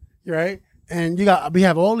 right? And we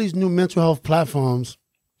have all these new mental health platforms,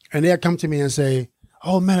 and they come to me and say,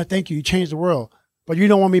 "Oh, man, thank you. You changed the world, but you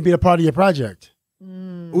don't want me to be a part of your project."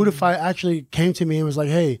 Udify actually came to me and was like,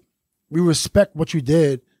 "Hey, we respect what you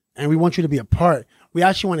did, and we want you to be a part. We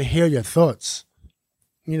actually want to hear your thoughts."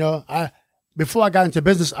 Before I got into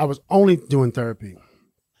business, I was only doing therapy.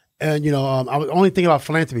 And, I was only thinking about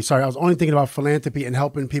philanthropy. I was only thinking about philanthropy and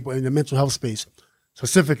helping people in the mental health space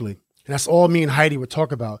specifically. And that's all me and Heidi would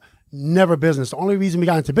talk about. Never business. The only reason we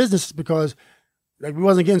got into business is because we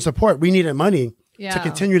wasn't getting support. We needed money to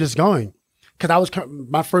continue this going. Because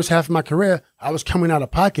my first half of my career, I was coming out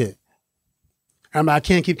of pocket. I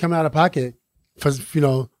can't keep coming out of pocket for,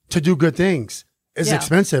 to do good things. It's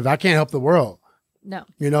expensive. I can't help the world. No.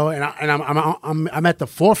 And I'm at the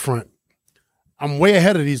forefront. I'm way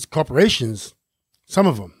ahead of these corporations, some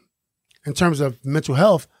of them. in terms of mental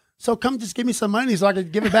health. So come just give me some money so I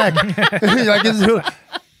can give it back. Like,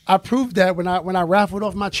 I proved that when I raffled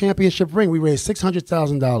off my championship ring, we raised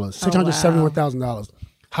 $600,000, $671,000.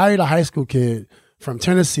 Hired a high school kid from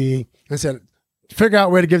Tennessee and said, figure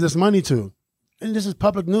out where to give this money to. And this is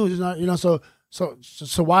public news, so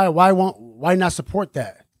why not support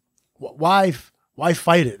that? Why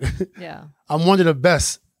fight it? Yeah. I'm one of the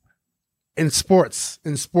best in sports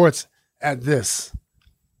at this.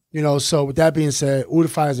 So with that being said,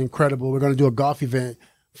 Udify is incredible. We're going to do a golf event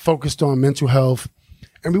focused on mental health.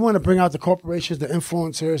 And we want to bring out the corporations, the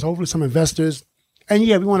influencers, hopefully some investors. And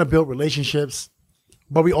yeah, we want to build relationships,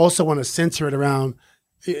 but we also want to center it around,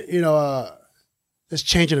 just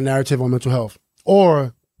changing the narrative on mental health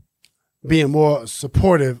or being more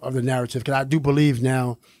supportive of the narrative. Because I do believe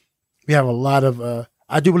now we have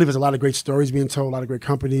I do believe there's a lot of great stories being told, a lot of great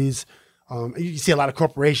companies. You see a lot of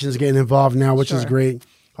corporations getting involved now, which is great.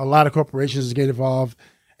 A lot of corporations getting involved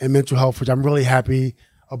in mental health, which I'm really happy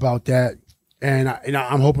about that. And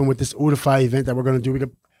I'm hoping with this Udify event that we're going to do, we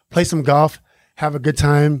can play some golf, have a good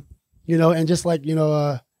time, and just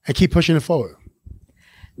and keep pushing it forward.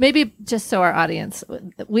 Maybe just so our audience,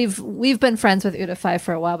 we've been friends with Udify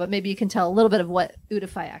for a while, but maybe you can tell a little bit of what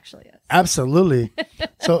Udify actually is. Absolutely.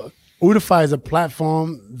 So Udify is a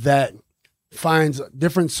platform that finds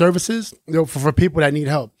different services for people that need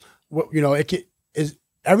help.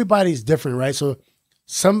 Everybody's different, right? So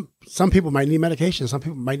some people might need medication. Some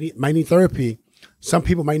people might need therapy. Some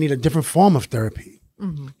people might need a different form of therapy,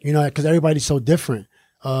 because everybody's so different.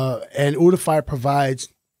 And Udify provides,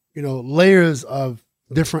 layers of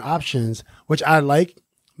different options, which I like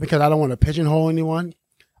because I don't want to pigeonhole anyone.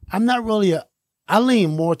 I'm not really I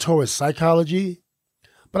lean more towards psychology,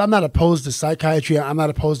 but I'm not opposed to psychiatry. I'm not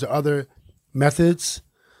opposed to other methods,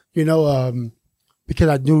 because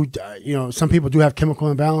I do, some people do have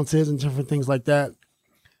chemical imbalances and different things like that.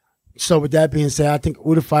 So with that being said, I think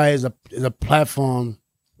Udify is a platform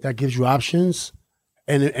that gives you options,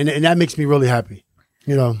 and that makes me really happy.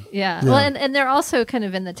 Yeah. Well, and they're also kind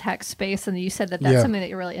of in the tech space, and you said that's something that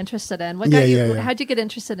you're really interested in. What got you? How'd you get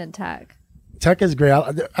interested in tech? Tech is great.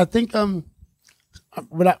 I think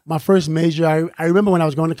my first major, I remember when I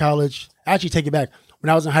was going to college. Actually, take it back. When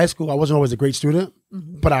I was in high school, I wasn't always a great student,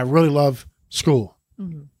 but I really loved school.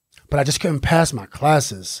 But I just couldn't pass my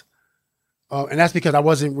classes. And that's because I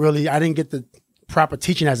didn't get the proper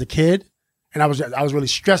teaching as a kid. And I was really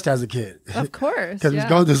stressed as a kid. Of course. Because I was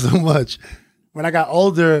going through so much. When I got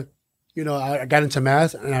older, I got into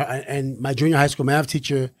math, and my junior high school math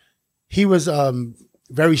teacher, he was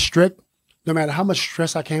very strict. No matter how much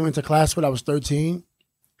stress I came into class with, I was 13,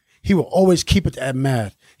 he would always keep it at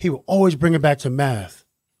math. He would always bring it back to math.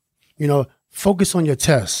 Focus on your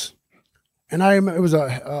tests. And I remember it was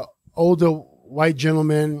a older white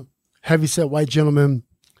gentleman, heavyset white gentleman.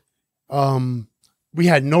 We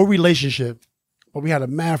had no relationship, but we had a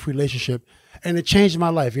math relationship, and it changed my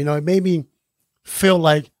life. It made me feel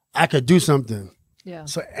like I could do something. Yeah.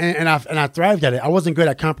 So and I thrived at it. I wasn't good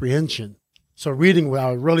at comprehension, so reading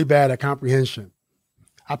I was really bad at comprehension.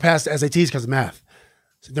 I passed the SATs because of math.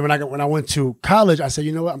 So then when I went to college, I said,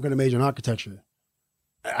 you know what, I'm going to major in architecture.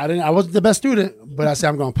 I wasn't the best student, but I said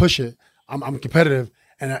I'm going to push it. I'm competitive,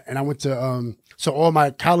 and I went to so all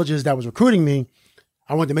my colleges that was recruiting me,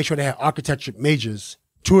 I wanted to make sure they had architecture majors.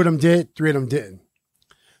 2 of them did, 3 of them didn't.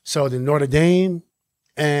 So the Notre Dame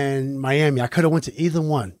and Miami, I could have went to either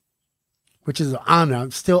one, which is an honor.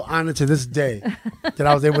 I'm still honored to this day that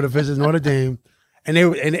I was able to visit Notre Dame, and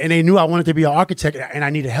they knew I wanted to be an architect, and I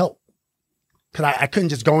needed help because I couldn't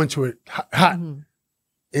just go into it hot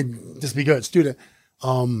and just be good student.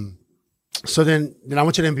 So then I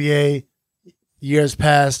went to the MBA. Years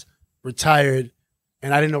passed, retired,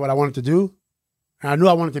 and I didn't know what I wanted to do. And I knew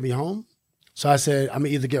I wanted to be home. So I said, I'm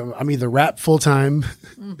either rap full time,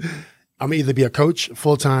 I'm gonna either be a coach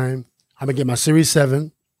full time, I'm gonna get my Series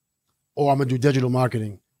 7, or I'm gonna do digital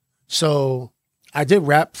marketing. So I did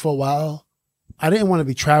rap for a while. I didn't want to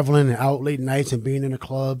be traveling and out late nights and being in the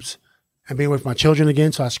clubs and being with my children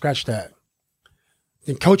again, so I scratched that.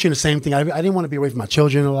 Then coaching, the same thing. I didn't want to be away from my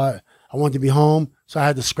children a lot. I wanted to be home, so I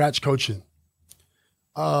had to scratch coaching.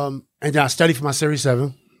 And then I studied for my Series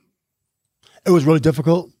 7. It was really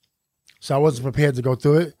difficult, so I wasn't prepared to go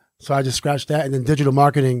through it. So I just scratched that. And then digital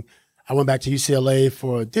marketing, I went back to UCLA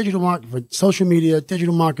for for social media,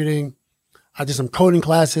 digital marketing. I did some coding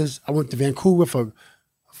classes. I went to Vancouver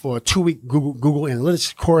for a 2-week Google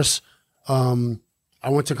Analytics course. I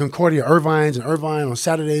went to Concordia Irvine on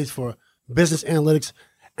Saturdays for business analytics,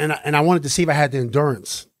 and I wanted to see if I had the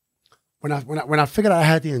endurance. When I figured out I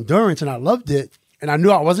had the endurance and I loved it, And I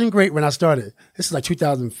knew I wasn't great when I started. This is like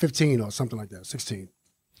 2015 or something like that, 16.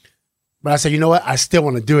 But I said, you know what? I still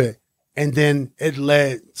want to do it. And then it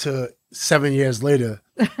led to 7 years later.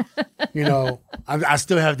 You know, I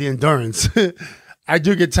still have the endurance. I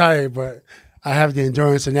do get tired, but I have the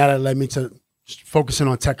endurance. And now that led me to focusing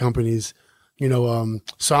on tech companies. You know,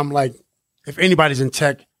 so I'm like, if anybody's in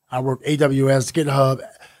tech, I work AWS, GitHub,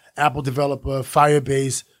 Apple developer,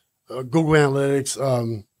 Firebase, Google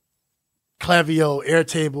Analytics, Klaviyo,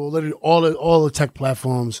 Airtable, literally all the tech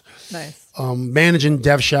platforms. Nice. Managing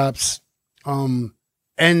dev shops,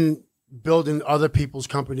 and building other people's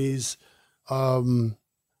companies. You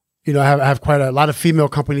know, I have quite a lot of female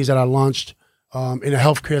companies that I launched in the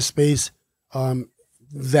healthcare space.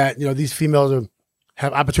 That, you know, these females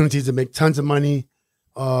have opportunities to make tons of money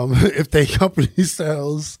if their company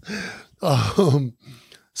sells. But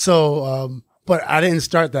I didn't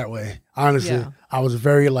start that way. Honestly, yeah. I was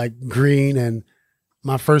very like green, and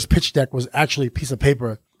my first pitch deck was actually a piece of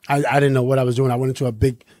paper. I didn't know what I was doing. I went into a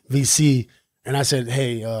big VC and I said,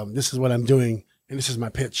 hey, this is what I'm doing, and this is my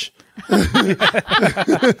pitch.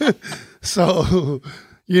 So,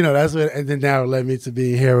 you know, that's what, and then now it led me to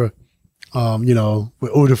being here, you know,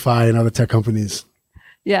 with Udify and other tech companies.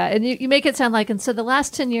 Yeah, and you make it sound like, and so the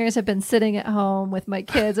last 10 years I've been sitting at home with my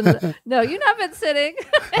kids. And no, you've not been sitting.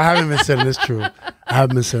 I haven't been sitting, it's true. I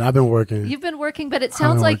haven't been sitting. I've been working. You've been working, but it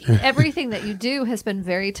sounds like everything that you do has been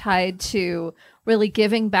very tied to really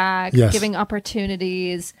giving back, yes. giving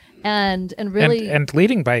opportunities, and really... And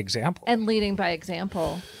leading by example. And leading by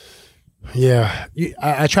example. Yeah.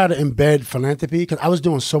 I try to embed philanthropy, because I was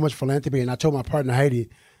doing so much philanthropy, and I told my partner, Heidi,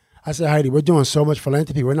 I said, Heidi, we're doing so much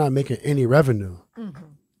philanthropy, we're not making any revenue.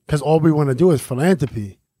 Because all we want to do is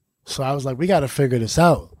philanthropy. So I was like, we got to figure this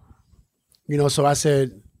out. You know, so I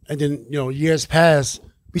said, and then, you know, years passed,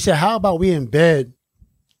 we said, how about we embed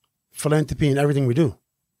philanthropy in everything we do?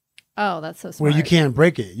 Oh, that's so smart. Where you can't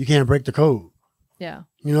break it. You can't break the code. Yeah.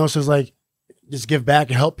 You know, so it's like, just give back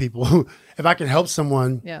and help people. If I can help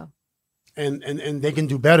someone, yeah, and they can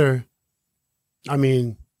do better, I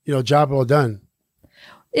mean, you know, job well done.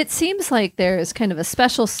 It seems like there's kind of a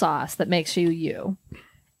special sauce that makes you you.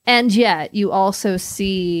 And yet you also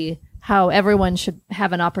see how everyone should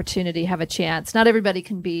have an opportunity, have a chance. Not everybody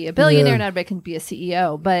can be a billionaire, not everybody can be a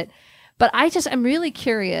CEO. But I'm really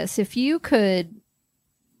curious if you could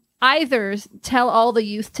either tell all the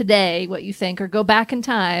youth today what you think, or go back in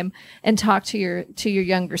time and talk to your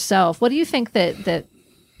younger self. What do you think that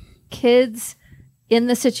kids in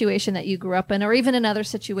the situation that you grew up in, or even in other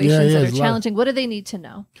situations that are challenging, what do they need to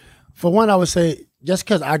know? For one, I would say, just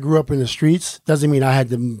because I grew up in the streets doesn't mean I had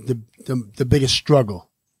the biggest struggle.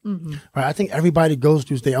 Mm-hmm. Right? I think everybody goes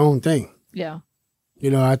through their own thing. Yeah.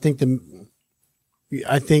 You know, I think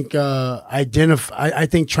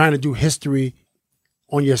trying to do history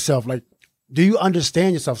on yourself, like, do you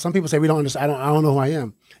understand yourself? Some people say we don't understand. I don't know who I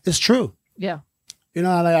am. It's true. Yeah. You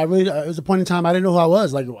know, like, I really, it was a point in time I didn't know who I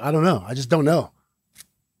was. Like, I don't know. I just don't know.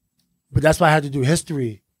 But that's why I had to do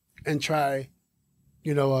history and try,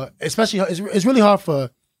 you know, especially, it's really hard for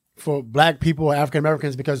Black people or African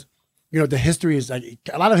Americans, because, you know, the history is like,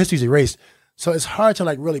 a lot of history is erased. So it's hard to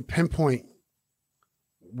like really pinpoint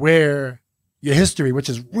where your history, which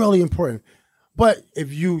is really important. But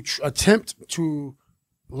if you attempt to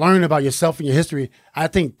learn about yourself and your history, I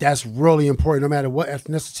think that's really important, no matter what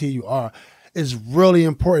ethnicity you are. It's really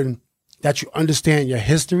important that you understand your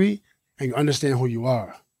history and you understand who you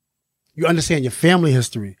are. You understand your family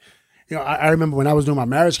history. You know, I remember when I was doing my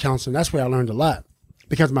marriage counseling, that's where I learned a lot.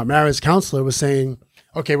 Because my marriage counselor was saying,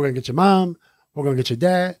 okay, we're going to get your mom, we're going to get your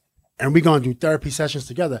dad, and we're going to do therapy sessions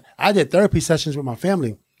together. I did therapy sessions with my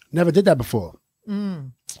family. Never did that before.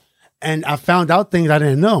 Mm. And I found out things I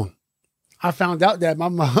didn't know. I found out that my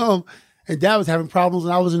mom and dad was having problems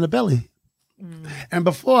when I was in the belly. Mm. And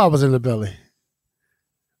before I was in the belly.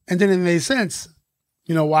 And then it made sense.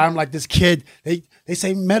 You know, why I'm like this kid. They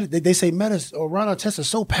say Metta or Ron Artest is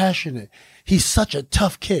so passionate. He's such a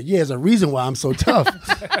tough kid. Yeah, there's a reason why I'm so tough.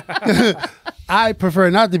 I prefer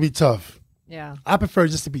not to be tough. Yeah. I prefer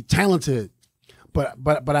just to be talented.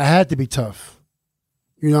 But I had to be tough.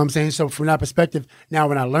 You know what I'm saying? So from that perspective, now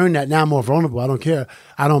when I learned that, now I'm more vulnerable. I don't care.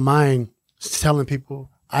 I don't mind telling people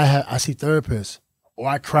I see therapists, or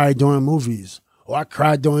I cried during movies, or I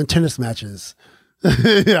cried during tennis matches.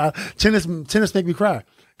 Yeah, tennis make me cry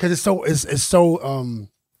because it's so inspiring.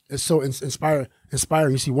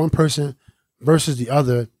 You see one person versus the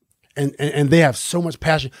other, and they have so much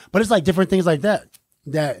passion. But it's like different things like that.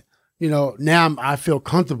 That, you know, now I feel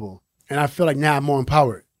comfortable, and I feel like now I'm more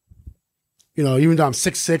empowered. You know, even though I'm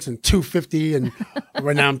 6'6" and 250, and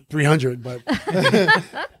right now I'm 300, but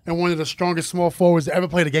and one of the strongest small forwards to ever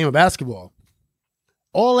play the game of basketball.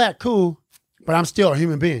 All that cool, but I'm still a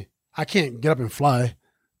human being. I can't get up and fly.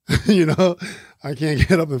 You know, I can't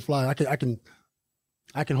get up and fly. I can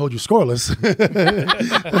hold you scoreless.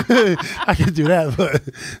 I can do that, but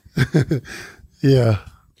yeah.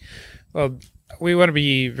 Well, we want to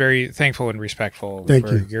be very thankful and respectful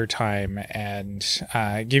for your time and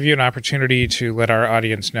give you an opportunity to let our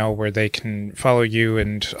audience know where they can follow you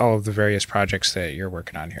and all of the various projects that you're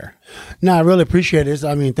working on here. No, I really appreciate it.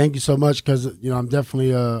 I mean, thank you so much because, I'm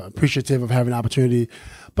definitely appreciative of having an opportunity.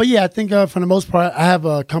 But yeah, I think for the most part, I have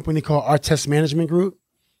a company called Our Test Management Group.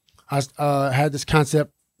 I had this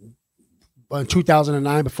concept in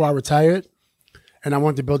 2009 before I retired, and I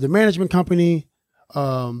wanted to build a management company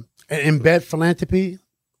and embed philanthropy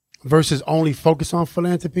versus only focus on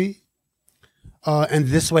philanthropy. And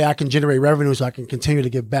this way I can generate revenue so I can continue to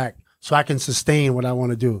give back, so I can sustain what I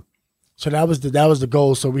want to do. So that was the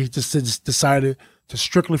goal. So we just decided to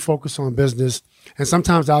strictly focus on business. And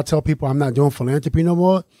sometimes I'll tell people I'm not doing philanthropy no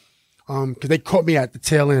more because they caught me at the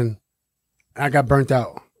tail end. I got burnt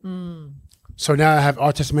out. So now I have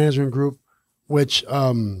Artist Management Group, which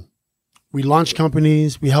we launch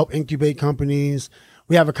companies, we help incubate companies.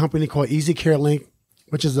 We have a company called Easy Care Link,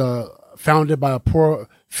 which is founded by a poor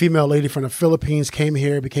female lady from the Philippines, came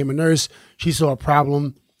here, became a nurse. She saw a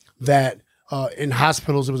problem that in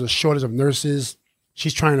hospitals there was a shortage of nurses.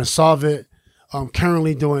 She's trying to solve it.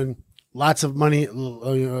 Currently doing lots of money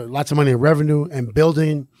in revenue and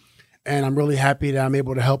building, and I'm really happy that I'm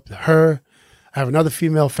able to help her. I have another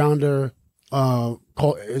female founder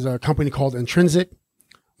is a company called Intrinsic,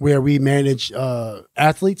 where we manage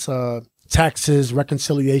athletes, taxes,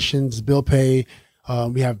 reconciliations, bill pay.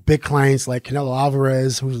 We have big clients like Canelo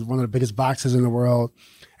Alvarez, who's one of the biggest boxers in the world.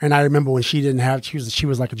 And I remember when she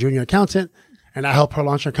was like a junior accountant, and I helped her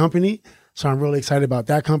launch her company. So I'm really excited about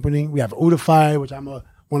that company. We have Udify, which I'm one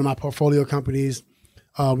of my portfolio companies.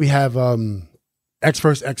 We have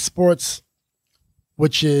X1st X Sports,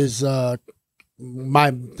 which is the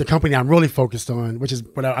company I'm really focused on, which is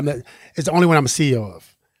it's the only one I'm a CEO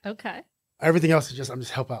of. Okay. Everything else is I'm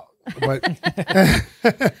just help out. But so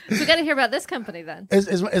we got to hear about this company then.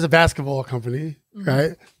 It's a basketball company,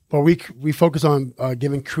 right? But we focus on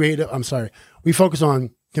we focus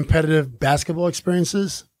on competitive basketball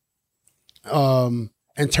experiences, and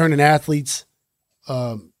turning athletes,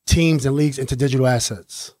 teams, and leagues into digital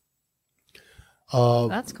assets.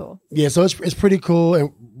 That's cool. Yeah, so it's pretty cool,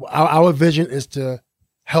 and our vision is to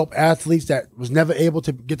help athletes that was never able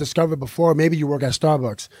to get discovered before. Maybe you work at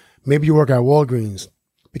Starbucks, maybe you work at Walgreens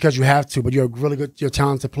because you have to, but you're you're a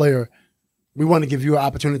talented player. We want to give you an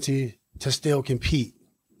opportunity to still compete,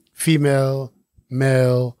 female,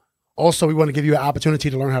 male. Also, we want to give you an opportunity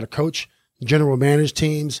to learn how to coach, general manage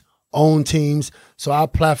teams, own teams. So our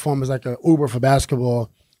platform is like an Uber for basketball.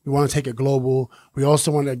 We want to take it global. We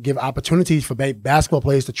also want to give opportunities for basketball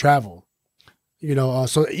players to travel.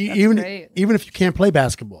 So even if you can't play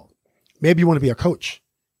basketball, maybe you want to be a coach.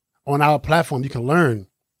 On our platform, you can learn.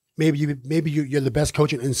 Maybe you're the best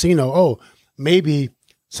coach in Encino. Oh, maybe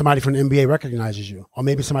somebody from the NBA recognizes you, or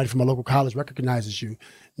maybe somebody from a local college recognizes you.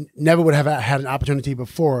 Never would have had an opportunity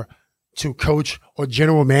before to coach or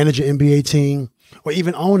general manage an NBA team, or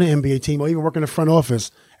even own an NBA team, or even work in the front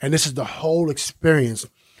office. And this is the whole experience.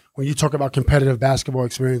 When you talk about competitive basketball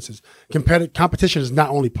experiences, competition is not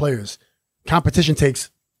only players. Competition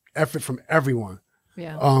takes effort from everyone.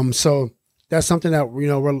 Yeah. So that's something that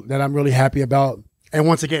that I'm really happy about. And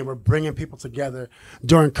once again, we're bringing people together.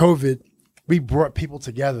 During COVID, we brought people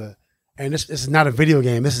together, and this is not a video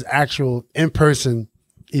game. This is actual in-person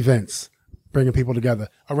events, bringing people together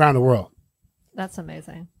around the world. That's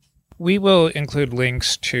amazing. We will include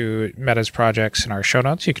links to Metta's projects in our show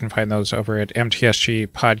notes. You can find those over at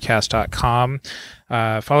mtsgpodcast.com.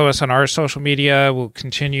 Follow us on our social media. We'll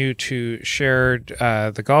continue to share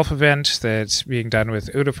the golf event that's being done with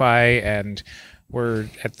Udify, and we're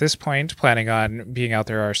at this point planning on being out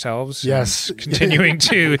there ourselves. Yes. Continuing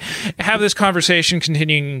to have this conversation,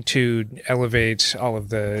 continuing to elevate all of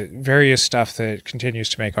the various stuff that continues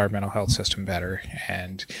to make our mental health system better.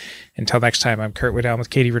 And until next time, I'm Kurt Whithelm with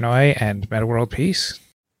Katie Renoy and Metta World Peace.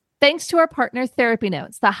 Thanks to our partner, Therapy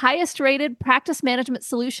Notes, the highest rated practice management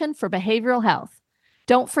solution for behavioral health.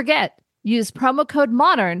 Don't forget, use promo code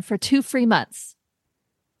MODERN for 2 free months.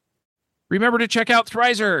 Remember to check out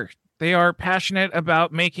Thrizer. They are passionate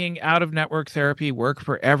about making out-of-network therapy work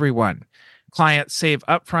for everyone. Clients save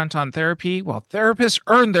upfront on therapy while therapists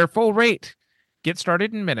earn their full rate. Get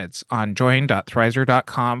started in minutes on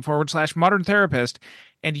join.thrizer.com/modern therapist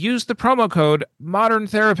and use the promo code Modern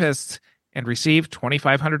Therapists and receive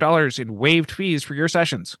 $2,500 in waived fees for your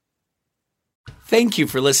sessions. Thank you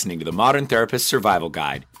for listening to the Modern Therapist Survival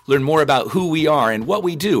Guide. Learn more about who we are and what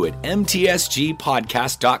we do at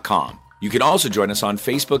mtsgpodcast.com. You can also join us on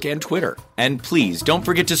Facebook and Twitter. And please don't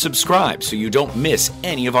forget to subscribe so you don't miss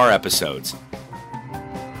any of our episodes.